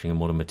manufacturing and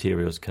modern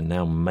materials can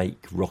now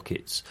make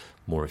rockets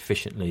more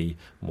efficiently,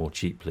 more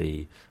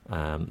cheaply,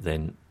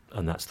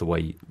 and that's the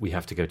way we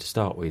have to go to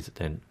start with,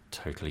 then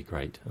totally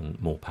great, and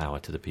more power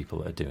to the people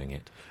that are doing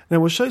it. Now,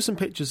 we'll show some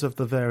pictures of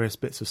the various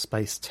bits of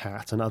space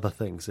tat and other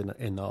things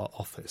in our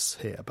office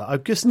here. But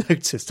I've just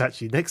noticed,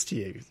 actually, next to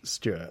you,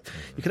 Stuart,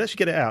 you can actually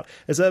get it out.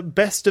 There's a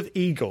Best of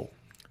Eagle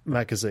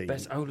magazine.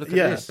 Look at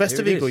this. Best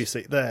of Eagle, you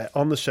see, there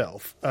on the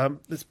shelf.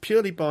 It's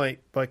purely by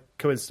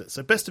coincidence.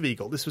 So Best of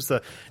Eagle, this was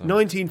the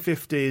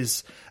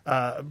 1950s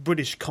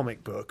British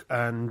comic book,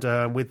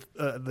 and with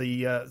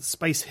the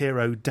space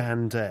hero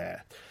Dan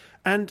Dare.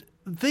 And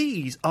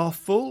these are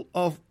full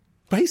of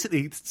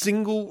basically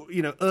single,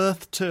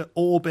 Earth to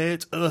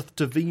orbit, Earth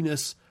to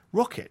Venus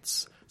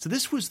rockets. So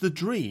this was the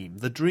dream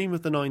of the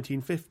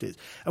 1950s.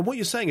 And what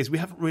you're saying is we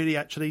haven't really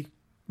actually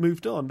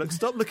moved on. Look,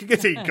 stop looking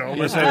at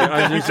Eagle. I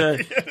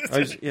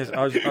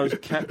was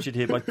captured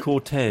here by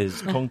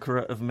Cortez,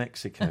 conqueror of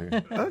Mexico.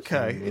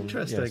 Okay,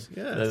 interesting. Yes.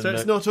 Yeah, so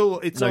it's not all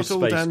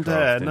Dan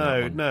Dare.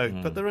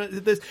 No. But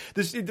there's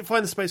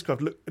find the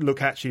spacecraft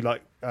look actually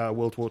like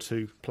World War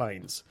II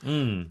planes.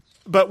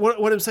 But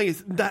what I'm saying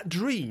is that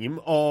dream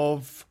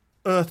of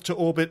Earth to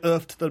orbit,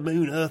 Earth to the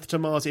moon, Earth to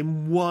Mars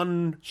in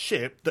one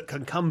ship that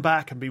can come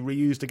back and be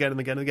reused again and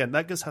again and again,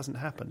 that just hasn't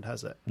happened,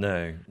 has it?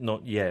 No,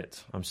 not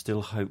yet. I'm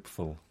still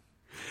hopeful.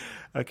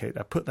 Okay,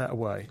 now put that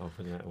away. I'll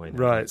put that away now.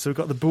 Right, so we've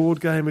got the board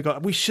game.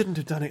 We shouldn't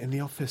have done it in the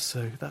office,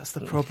 so that's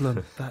the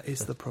problem. That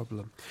is the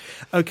problem.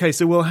 Okay,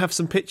 so we'll have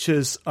some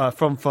pictures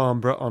from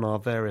Farnborough on our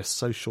various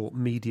social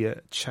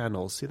media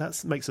channels. See,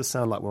 that makes us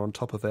sound like we're on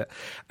top of it.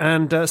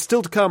 And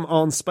still to come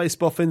on Space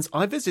Boffins,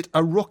 I visit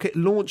a rocket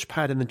launch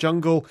pad in the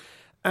jungle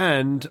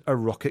and a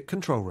rocket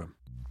control room.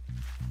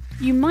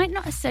 You might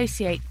not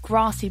associate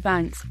grassy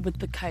banks with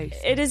the coast.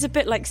 It is a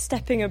bit like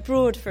stepping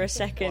abroad for a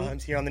second. I'm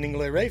here on the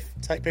Ningaloo Reef.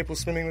 Take people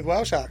swimming with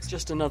whale sharks.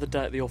 Just another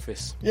day at the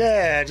office.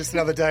 Yeah, just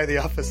another day at the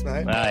office,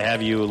 mate. I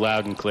have you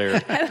loud and clear.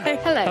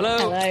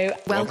 Hello.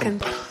 Welcome.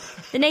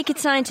 The Naked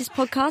Scientist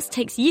podcast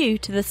takes you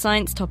to the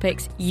science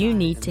topics you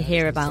need to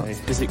hear about.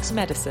 Physics,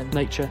 medicine,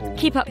 nature.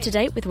 Keep up to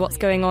date with what's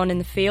going on in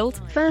the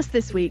field. First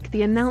this week,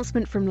 the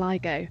announcement from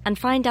LIGO. And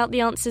find out the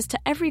answers to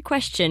every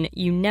question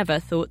you never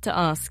thought to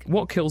ask.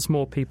 What kills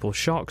more people,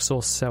 sharks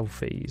or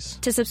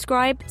selfies? To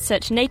subscribe,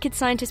 search Naked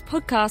Scientist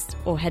Podcast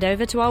or head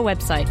over to our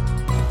website.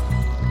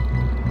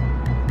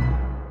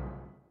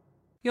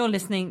 You're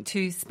listening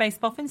to Space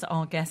Boffins.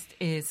 Our guest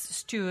is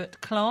Stuart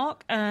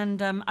Clark,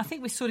 and I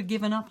think we've sort of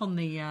given up on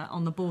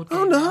the board game.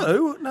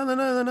 Oh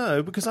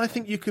no! Because I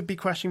think you could be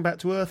crashing back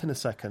to Earth in a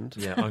second.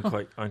 Yeah,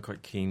 I'm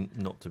quite keen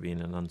not to be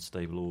in an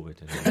unstable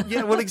orbit.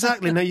 Yeah, well,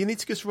 exactly. No, you need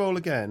to just roll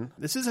again.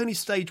 This is only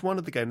stage one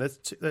of the game.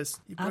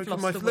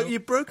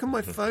 You've broken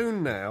my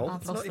phone now.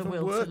 It's not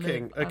even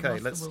working. Okay,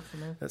 let's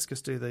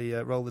just do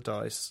the roll the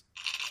dice.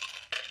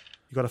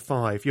 You got a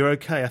 5. You're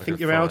okay. I think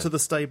you're out of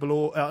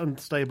the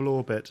unstable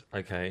orbit.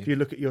 Okay. If you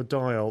look at your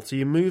dial, so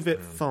you move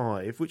it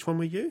 5. Which one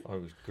were you? I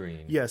was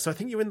green. Yeah. So I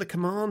think you're in the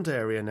command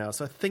area now.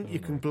 So I think you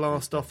can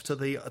blast off to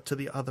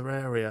the other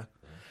area.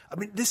 I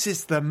mean, this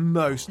is the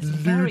most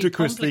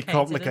ludicrously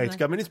complicated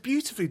game. I mean, it's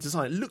beautifully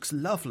designed. It looks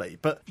lovely,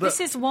 but this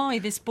is why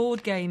this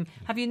board game.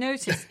 Have you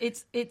noticed?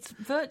 It's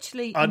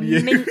virtually unused.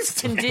 In mint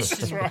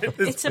condition. Right.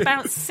 It's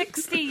about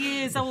 60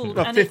 years old,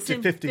 well, and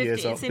 50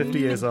 years old. 50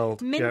 years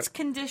old. Mint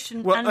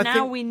condition, well, and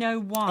now we know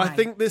why. I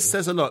think this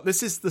says a lot.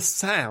 This is the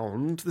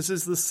sound. This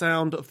is the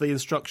sound of the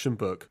instruction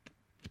book.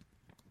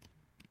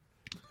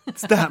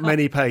 It's that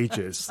many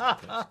pages.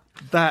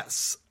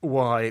 That's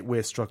why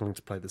we're struggling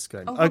to play this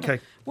game. Oh, okay.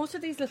 What are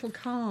these little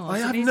cards? I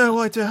have no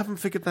idea. I haven't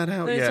figured that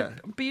out Those yet. are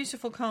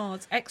beautiful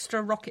cards.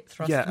 Extra rocket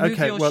thrust. Yeah, Move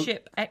okay, your well-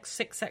 ship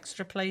 6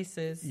 extra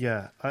places.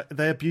 Yeah,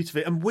 they're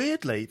beautiful. And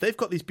weirdly, they've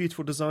got these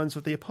beautiful designs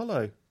of the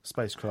Apollo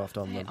spacecraft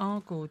on They them.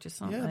 are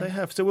gorgeous, aren't Yeah, they? they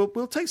have. So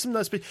we'll take some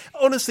notes. But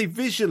honestly,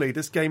 visually,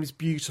 this game is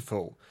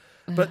beautiful.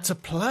 But to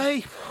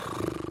play...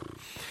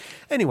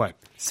 Anyway,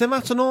 c'est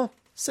maintenant,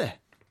 c'est.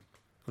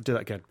 I'll do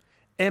that again.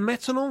 Et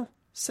maintenant,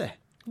 c'est.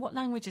 What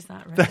language is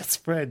that, Rick? That's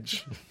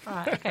French.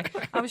 Right, okay.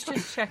 I was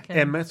just checking.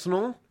 Et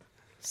maintenant,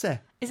 c'est.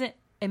 Is it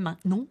et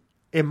maintenant?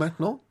 Et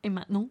maintenant, Et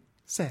maintenant?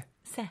 c'est.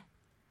 C'est.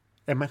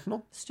 Et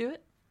maintenant? Stuart?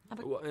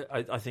 Well,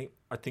 I think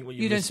what you're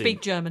You don't missing.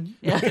 speak German.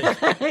 Yeah.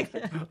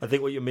 I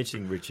think what you're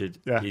missing, Richard,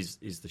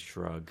 is the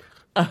shrug.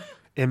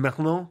 Et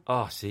maintenant,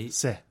 see,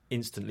 c'est.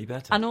 Instantly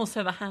better. And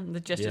also the hand, the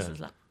gestures is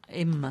like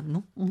et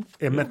maintenant.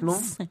 Et maintenant,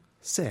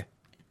 c'est.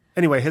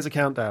 Anyway, here's a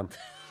countdown.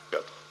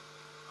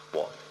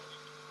 3,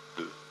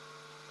 2,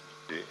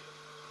 et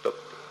top.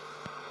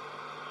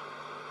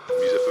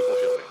 Mise à feu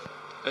confirmée.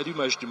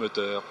 Allumage du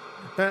moteur.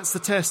 That's the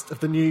test of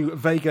the new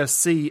Vega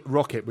C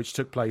rocket, which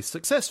took place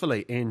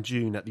successfully in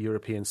June at the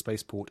European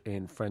Spaceport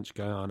in French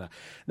Guiana.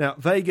 Now,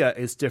 Vega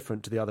is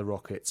different to the other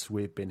rockets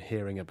we've been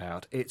hearing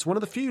about. It's one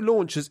of the few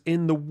launchers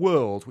in the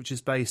world which is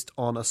based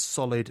on a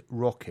solid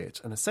rocket.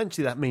 And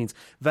essentially that means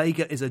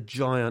Vega is a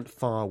giant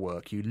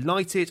firework. You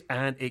light it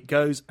and it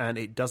goes and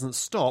it doesn't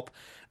stop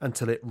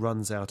until it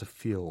runs out of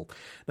fuel.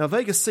 Now,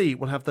 Vega C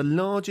will have the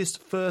largest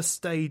first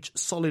stage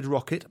solid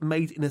rocket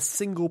made in a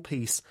single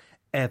piece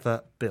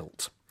ever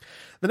built.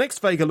 The next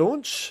Vega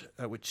launch,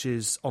 which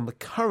is on the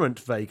current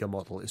Vega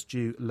model, is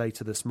due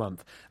later this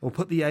month and will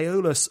put the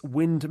Aeolus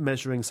wind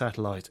measuring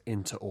satellite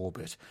into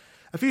orbit.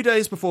 A few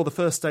days before the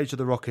first stage of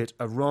the rocket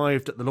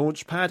arrived at the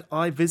launch pad,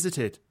 I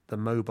visited the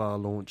mobile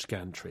launch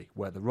gantry,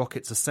 where the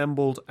rocket's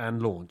assembled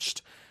and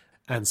launched,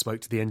 and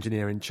spoke to the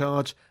engineer in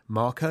charge,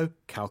 Marco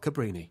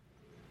Calcabrini.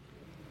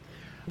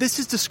 This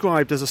is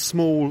described as a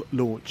small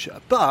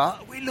launcher,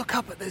 but we look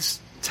up at this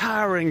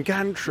towering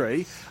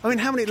gantry. I mean,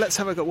 how many? Let's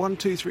have a go. 1,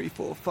 2, 3,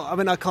 4, 5. I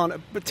mean, I can't.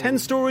 But 10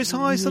 stories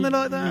high, something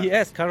like that.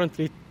 Yes,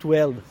 currently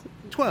 12.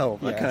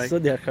 12. Yeah, Okay. so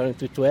they are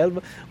currently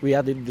 12. We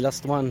added the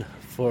last one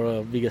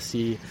for Vega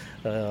C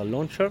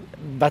launcher,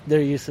 but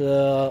there is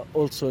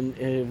also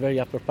a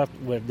very upper part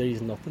where there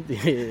is not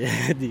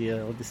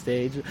the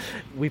stage.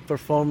 We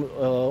perform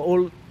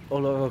all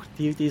our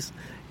activities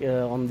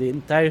on the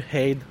entire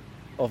head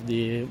of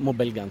the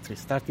mobile gantry,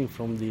 starting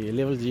from the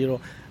level 0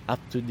 up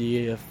to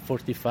the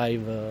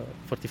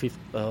 45th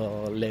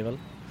level,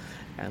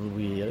 and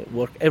we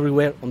work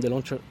everywhere on the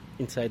launcher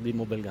inside the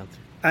mobile gantry.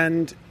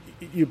 And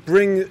you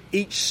bring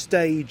each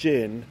stage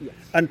in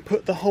and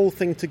put the whole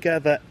thing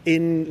together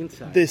within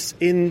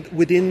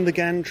the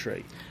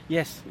gantry.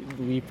 Yes,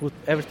 we put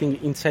everything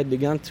inside the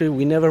gantry.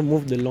 We never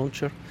move the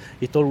launcher.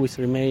 It always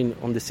remains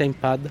on the same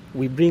pad.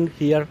 We bring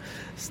here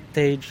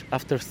stage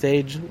after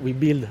stage. We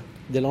build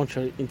the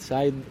launcher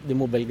inside the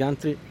mobile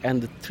gantry,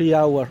 and 3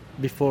 hours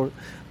before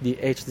the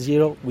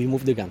H0 we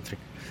move the gantry.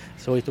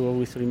 So it will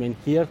always remain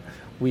here.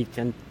 We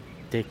can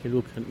take a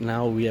look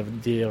now. We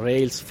have the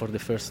rails for the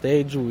first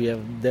stage. We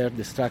have there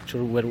the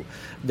structure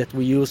that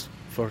we use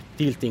for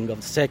tilting of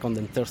the second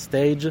and third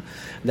stage.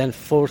 Then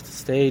fourth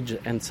stage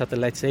and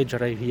satellite stage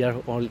arrive here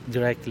all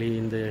directly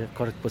in the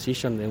correct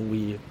position, and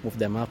we move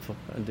them up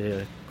on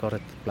the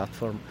correct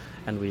platform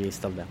and we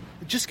install them.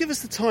 Just give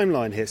us the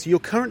timeline here. So you're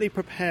currently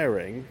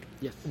preparing,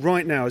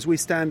 right now, as we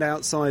stand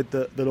outside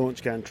the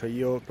launch gantry,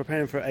 you're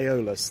preparing for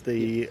Aeolus,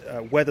 the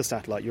weather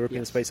satellite,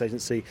 European Space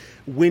Agency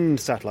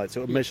wind satellite,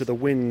 so it will measure the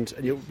wind,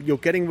 and you're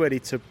getting ready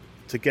to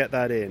get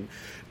that in.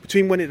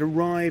 Between when it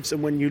arrives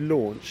and when you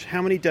launch,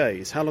 how many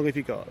days? How long have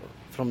you got?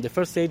 From the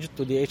first stage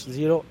to the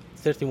H0,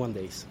 31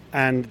 days.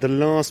 And the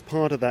last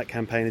part of that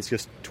campaign is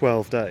just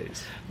 12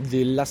 days?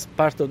 The last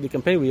part of the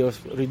campaign, we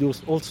have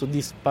reduced also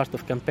this part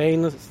of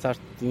campaign.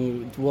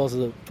 Starting, it was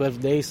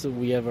 12 days,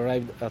 we have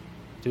arrived at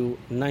to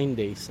 9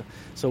 days.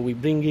 So we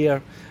bring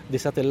here the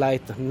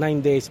satellite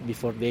 9 days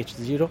before the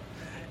H0,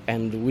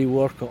 and we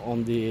work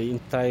on the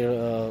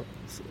entire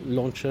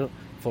launcher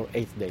for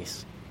 8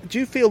 days. Do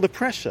you feel the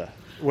pressure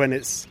when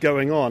it's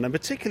going on, and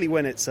particularly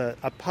when it's a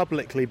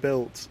publicly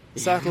built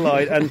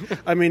satellite? And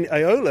I mean,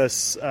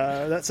 Aeolus,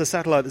 that's a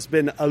satellite that's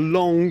been a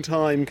long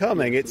time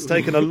coming. It's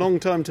taken a long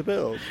time to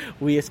build.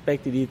 We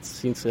expected it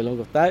since a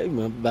long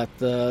time, but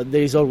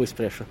there is always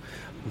pressure.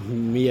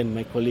 Me and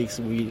my colleagues,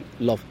 we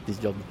love this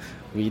job.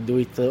 We do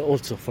it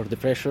also for the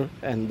pressure,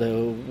 and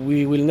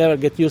we will never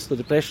get used to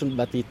the pressure,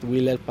 but it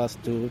will help us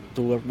to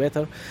work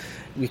better.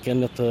 We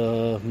cannot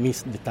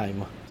miss the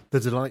time. The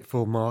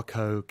delightful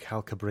Marco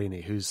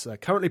Calcabrini, who's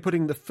currently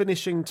putting the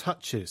finishing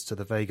touches to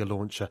the Vega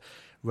launcher,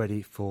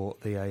 ready for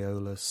the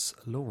Aeolus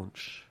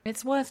launch.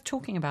 It's worth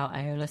talking about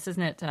Aeolus,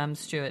 isn't it,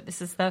 Stuart?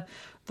 This is the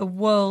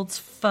world's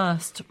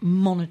first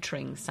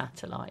monitoring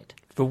satellite.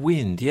 For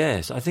wind,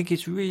 yes. I think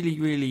it's really,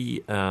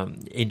 really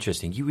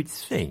interesting. You would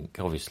think,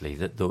 obviously,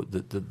 that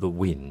the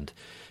wind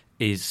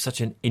is such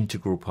an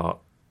integral part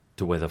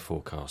to weather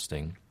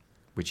forecasting,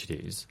 which it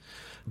is.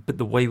 But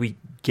the way we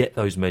get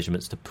those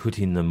measurements to put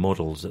in the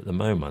models at the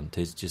moment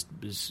is just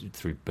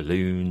through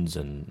balloons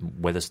and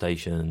weather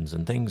stations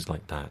and things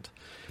like that.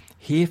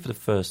 Here, for the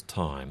first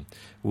time,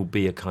 will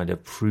be a kind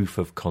of proof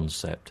of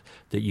concept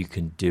that you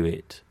can do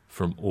it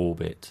from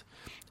orbit.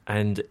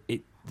 And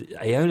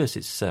Aeolus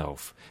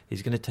itself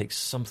is going to take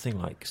something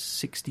like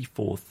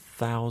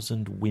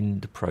 64,000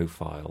 wind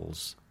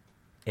profiles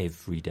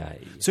every day.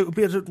 So it will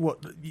be able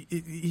to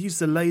use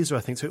the laser, I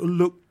think, so it will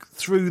look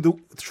through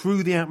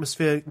the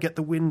atmosphere, get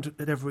the wind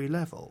at every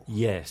level.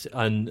 Yes,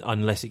 and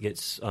unless it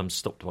gets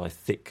stopped by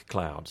thick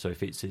cloud. So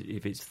if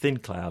it's thin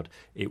cloud,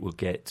 it will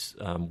get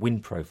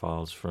wind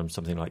profiles from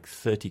something like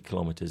 30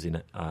 kilometres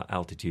in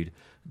altitude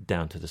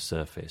down to the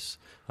surface,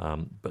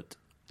 but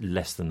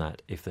less than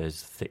that if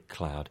there's thick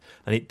cloud.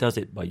 And it does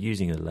it by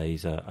using a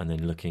laser and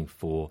then looking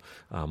for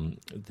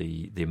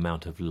the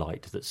amount of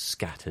light that's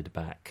scattered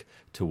back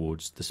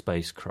towards the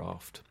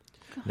spacecraft.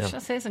 Gosh,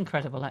 that is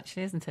incredible,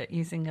 actually, isn't it?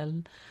 Using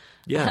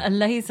a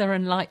laser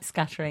and light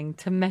scattering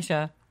to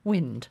measure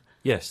wind.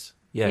 Yes.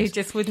 You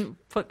just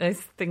wouldn't put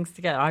those things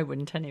together. I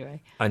wouldn't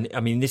anyway. And I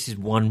mean, this is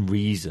one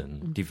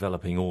reason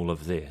developing all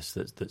of this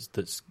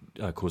that's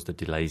caused the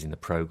delays in the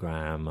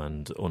programme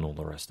and on all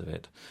the rest of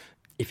it.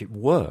 If it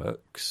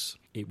works,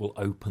 it will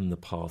open the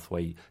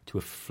pathway to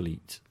a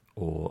fleet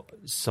or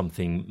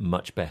something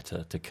much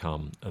better to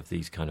come of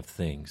these kind of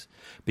things,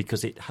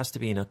 because it has to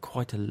be in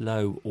quite a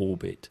low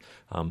orbit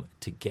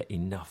to get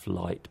enough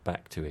light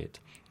back to it.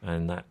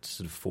 And that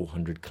sort of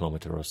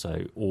 400-kilometre or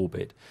so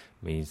orbit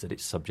means that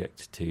it's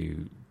subject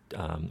to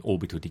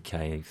orbital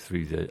decay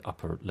through the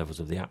upper levels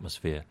of the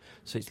atmosphere.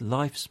 So its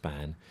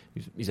lifespan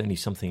is only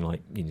something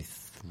like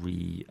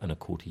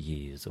 3.25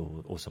 years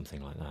or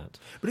something like that.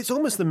 But it's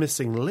almost the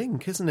missing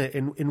link, isn't it,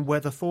 in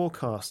weather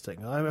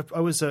forecasting? I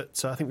was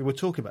at, I think we were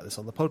talking about this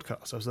on the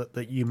podcast, I was at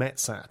the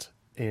EUMETSAT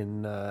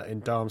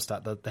in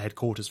Darmstadt, the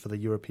headquarters for the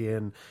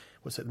European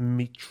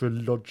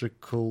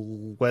meteorological,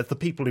 where the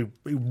people who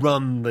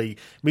run the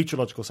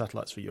meteorological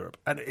satellites for Europe,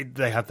 and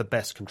they have the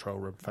best control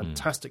room,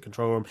 fantastic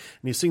control room,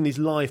 and you're seeing these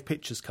live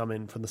pictures come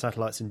in from the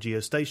satellites in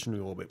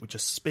geostationary orbit, which are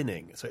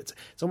spinning. So it's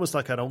almost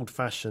like an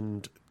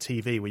old-fashioned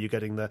TV where you're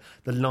getting the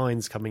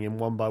lines coming in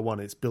one by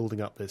one. It's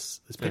building up this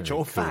picture.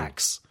 Or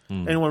fax.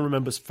 Anyone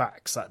remembers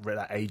fax?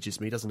 That ages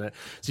me, doesn't it?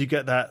 So you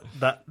get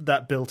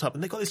that built up,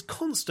 and they've got this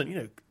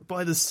constant,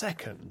 by the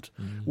second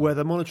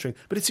weather monitoring.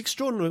 But it's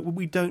extraordinary what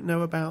we don't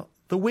know about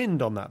the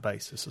wind on that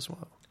basis as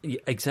well. Yeah,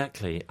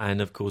 exactly.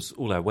 And of course,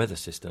 all our weather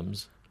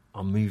systems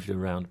are moved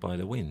around by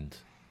the wind.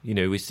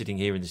 We're sitting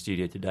here in the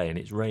studio today and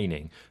it's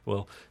raining.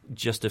 Well,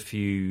 just a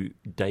few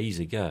days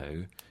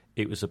ago,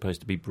 it was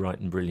supposed to be bright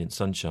and brilliant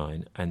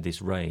sunshine, and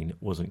this rain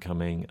wasn't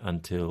coming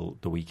until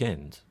the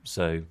weekend.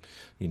 So,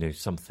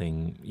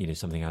 something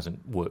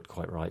hasn't worked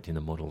quite right in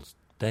the models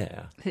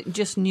there. It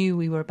just knew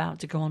we were about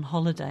to go on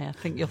holiday. I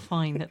think you'll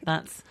find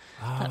that's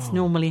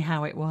normally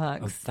how it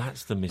works. Oh,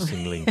 that's the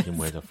missing link in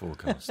weather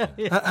forecasting.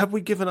 Have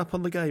we given up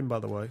on the game, by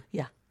the way?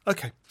 Yeah.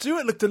 Okay.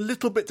 Stuart looked a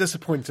little bit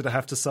disappointed, I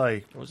have to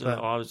say.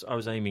 I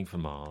was aiming for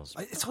Mars.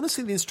 It's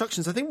honestly the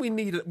instructions. I think we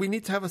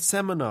need to have a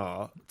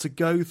seminar to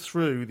go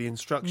through the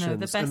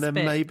instructions and then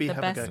maybe have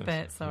a go. The best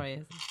bit,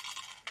 sorry,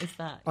 is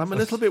that. I'm a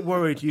little bit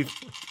worried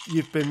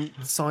you've been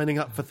signing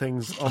up for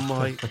things on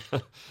my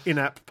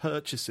in-app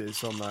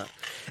purchases on that.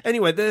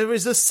 Anyway, there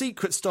is a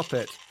secret. Stop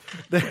it.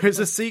 There is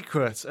a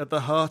secret at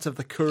the heart of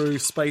the Kourou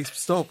space.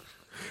 Stop.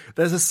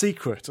 There's a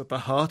secret at the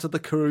heart of the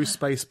Kourou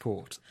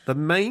spaceport. The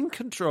main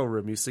control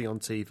room you see on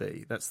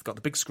TV, that's got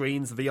the big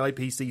screens, the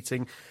VIP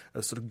seating,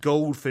 a sort of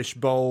goldfish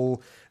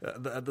bowl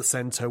at the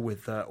centre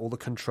with all the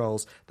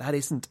controls. That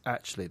isn't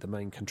actually the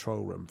main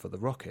control room for the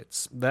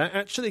rockets. They're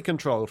actually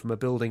controlled from a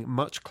building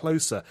much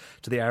closer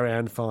to the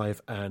Ariane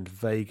 5 and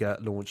Vega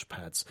launch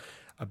pads.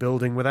 A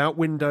building without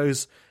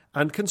windows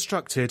and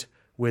constructed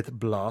with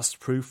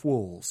blast-proof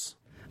walls.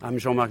 I'm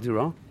Jean-Marc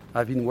Durand.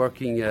 I've been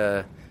working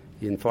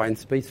in foreign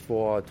space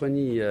for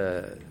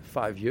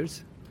 25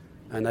 years,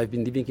 and I've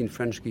been living in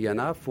French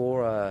Guiana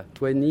for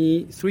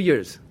 23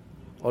 years,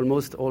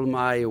 almost all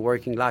my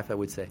working life, I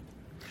would say.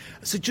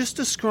 So just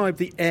describe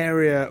the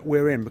area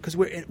we're in, because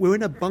we're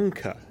in a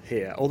bunker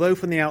here. Although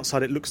from the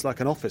outside it looks like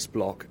an office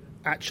block,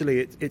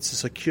 actually it's a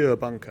secure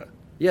bunker.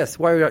 Yes,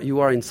 while you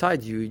are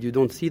inside, you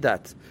don't see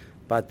that.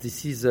 But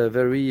this is a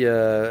very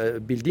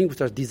building which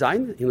is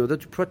designed in order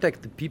to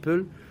protect the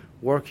people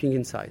working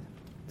inside.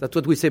 That's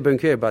what we say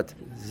bunker, but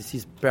this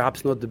is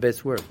perhaps not the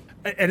best word.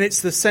 And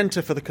it's the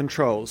centre for the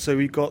controls. So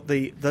we've got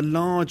the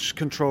large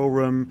control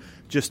room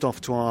just off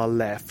to our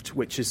left,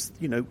 which is,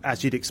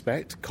 as you'd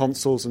expect,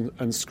 consoles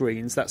and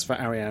screens. That's for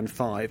Ariane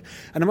 5.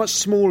 And a much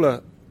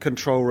smaller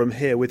control room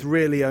here with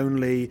really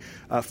only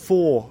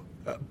 4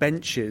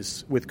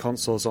 benches with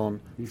consoles on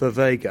for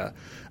Vega.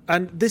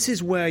 And this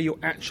is where you're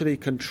actually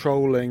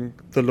controlling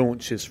the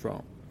launches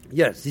from.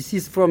 Yes, this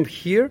is from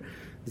here.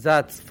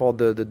 That's for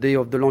the day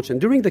of the launch. And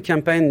during the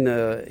campaign,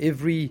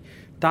 every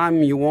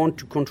time you want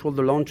to control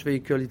the launch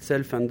vehicle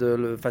itself and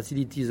the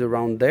facilities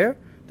around there,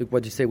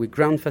 with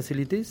ground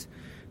facilities,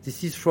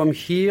 This is from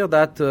here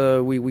that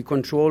we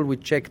control, we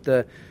check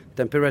the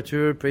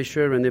temperature,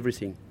 pressure, and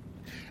everything.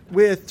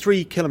 We're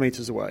 3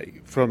 kilometres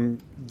away from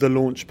the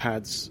launch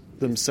pads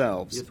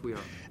themselves. Yes, we are.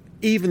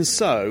 Even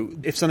so,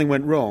 if something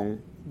went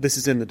wrong, this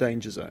is in the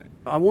danger zone.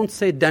 I won't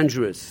say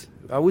dangerous.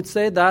 I would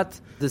say that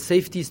the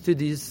safety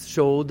studies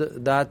showed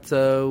that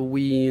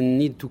we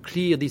need to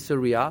clear this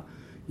area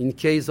in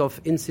case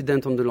of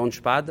incident on the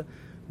launch pad.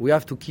 We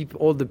have to keep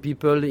all the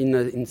people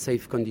in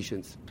safe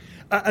conditions.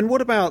 And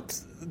what about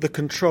the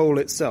control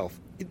itself?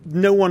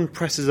 No one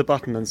presses a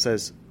button and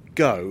says,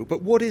 go.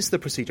 But what is the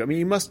procedure? I mean,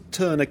 you must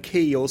turn a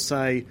key or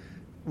say,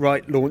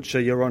 right, launcher,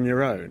 you're on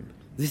your own.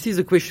 This is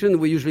a question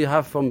we usually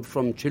have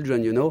from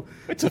children, you know.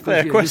 It's a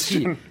fair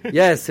question.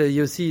 Yes,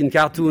 you see in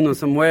cartoon or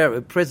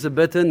somewhere, press the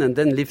button and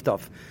then lift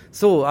off.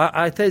 So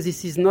I tell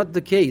this is not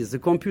the case. The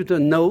computer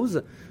knows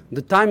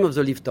the time of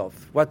the lift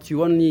off. What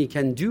you only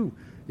can do,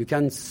 you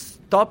can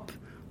stop,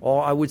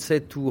 or I would say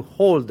to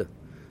hold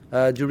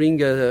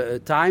during a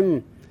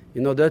time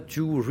in order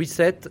to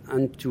reset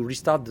and to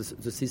restart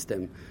the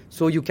system.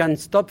 So you can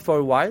stop for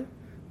a while,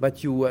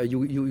 but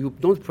you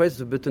don't press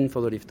the button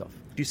for the lift off.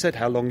 You said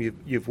how long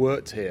you've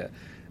worked here.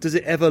 Does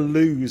it ever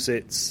lose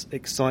its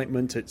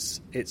excitement,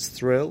 its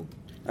thrill?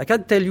 I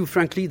can tell you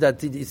frankly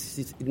that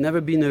it's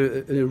never been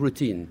a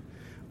routine.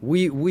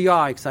 We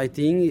are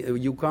exciting.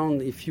 You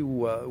can, if you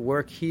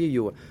work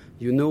here,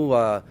 you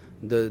know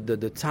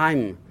the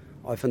time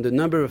and the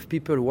number of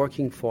people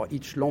working for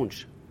each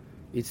launch.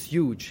 It's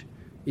huge.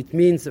 It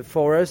means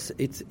for us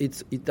it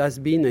has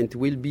been and it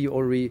will be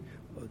always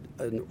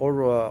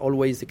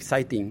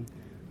exciting.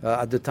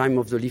 At the time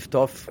of the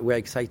liftoff, we're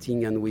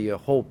exciting and we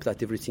hope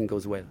that everything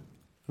goes well.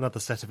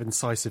 Another set of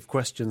incisive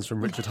questions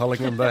from Richard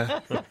Hollingham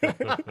there.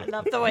 I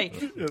love the way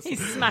he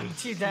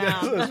smacked you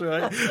down. Yes,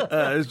 that's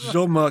right.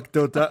 Jean-Marc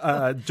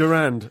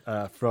Durand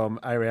from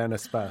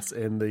Arianespace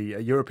in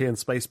the European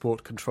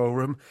Spaceport Control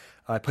Room.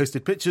 I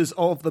posted pictures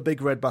of the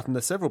big red button.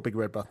 There's several big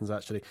red buttons,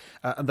 actually,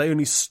 and they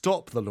only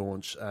stop the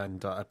launch,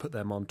 and I put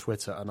them on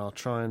Twitter, and I'll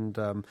try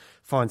and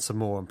find some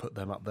more and put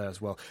them up there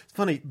as well. It's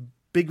funny,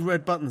 big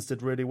red buttons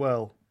did really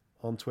well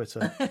on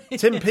Twitter.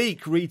 Tim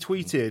Peake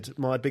retweeted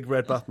my big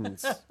red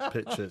buttons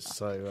pictures,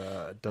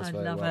 so it does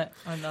very well.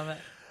 I love it.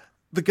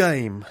 The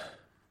game.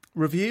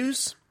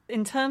 Reviews?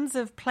 In terms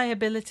of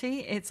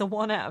playability, it's a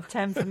 1 out of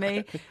 10 for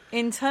me.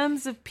 In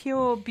terms of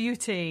pure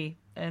beauty,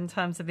 in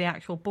terms of the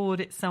actual board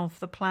itself,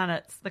 the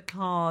planets, the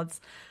cards,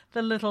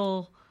 the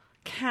little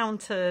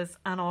counters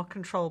and our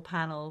control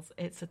panels,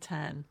 it's a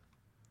 10.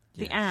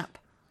 Yes. The app.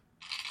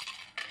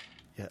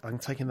 Yeah, I'm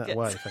taking that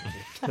away, thank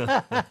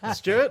you.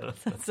 Stuart?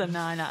 That's a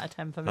 9 out of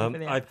 10 for me. For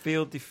the I app.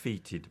 feel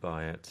defeated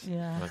by it.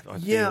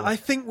 Yeah. I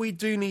think we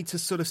do need to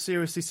sort of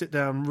seriously sit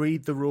down,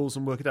 read the rules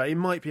and work it out. It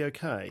might be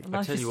okay.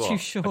 I tell you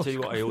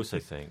what I also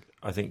think.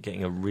 I think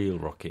getting a real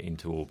rocket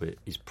into orbit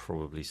is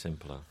probably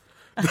simpler.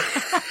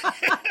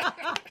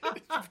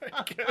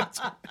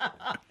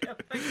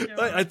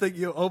 I think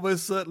you're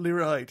almost certainly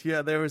right.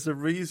 Yeah, there is a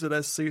reason,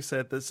 as Sue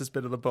said, this has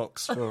been in the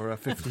box for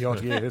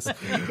 50-odd years.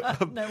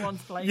 No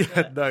one's played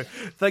it. No.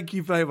 Thank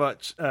you very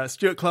much,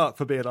 Stuart Clark,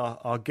 for being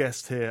our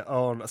guest here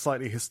on a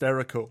slightly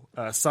hysterical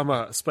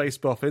summer Space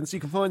Boffins. You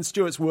can find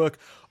Stuart's work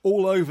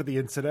all over the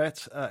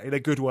internet, in a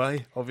good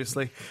way,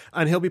 obviously.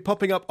 And he'll be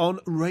popping up on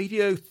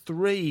Radio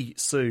 3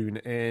 soon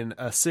in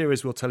a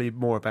series we'll tell you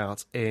more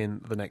about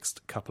in the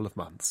next couple of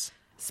months.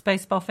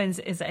 Space Boffins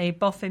is a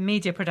Boffin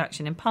media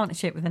production in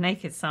partnership with The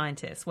Naked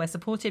Scientists. We're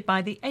supported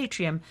by the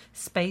Atrium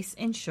Space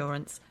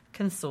Insurance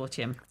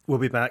Consortium. We'll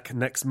be back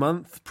next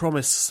month.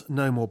 Promise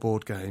no more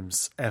board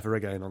games ever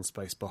again on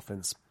Space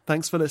Boffins.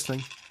 Thanks for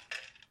listening.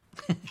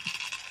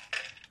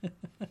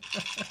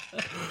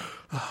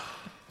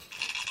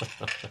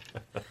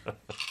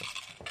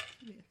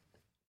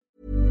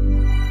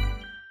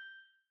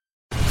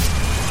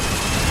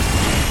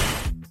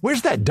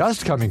 Where's that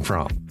dust coming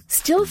from?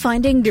 Still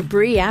finding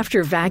debris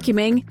after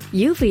vacuuming?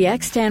 Eufy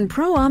X10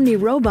 Pro Omni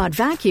Robot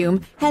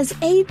Vacuum has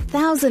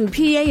 8,000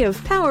 PA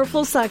of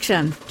powerful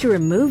suction to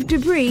remove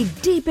debris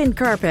deep in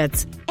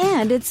carpets.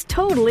 And it's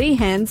totally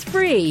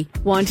hands-free.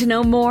 Want to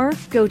know more?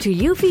 Go to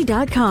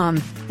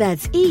eufy.com.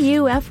 That's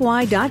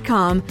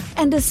EUFY.com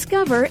and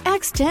discover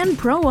X10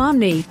 Pro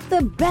Omni,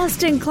 the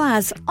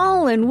best-in-class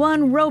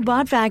all-in-one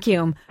robot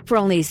vacuum for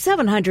only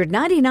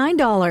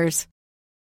 $799.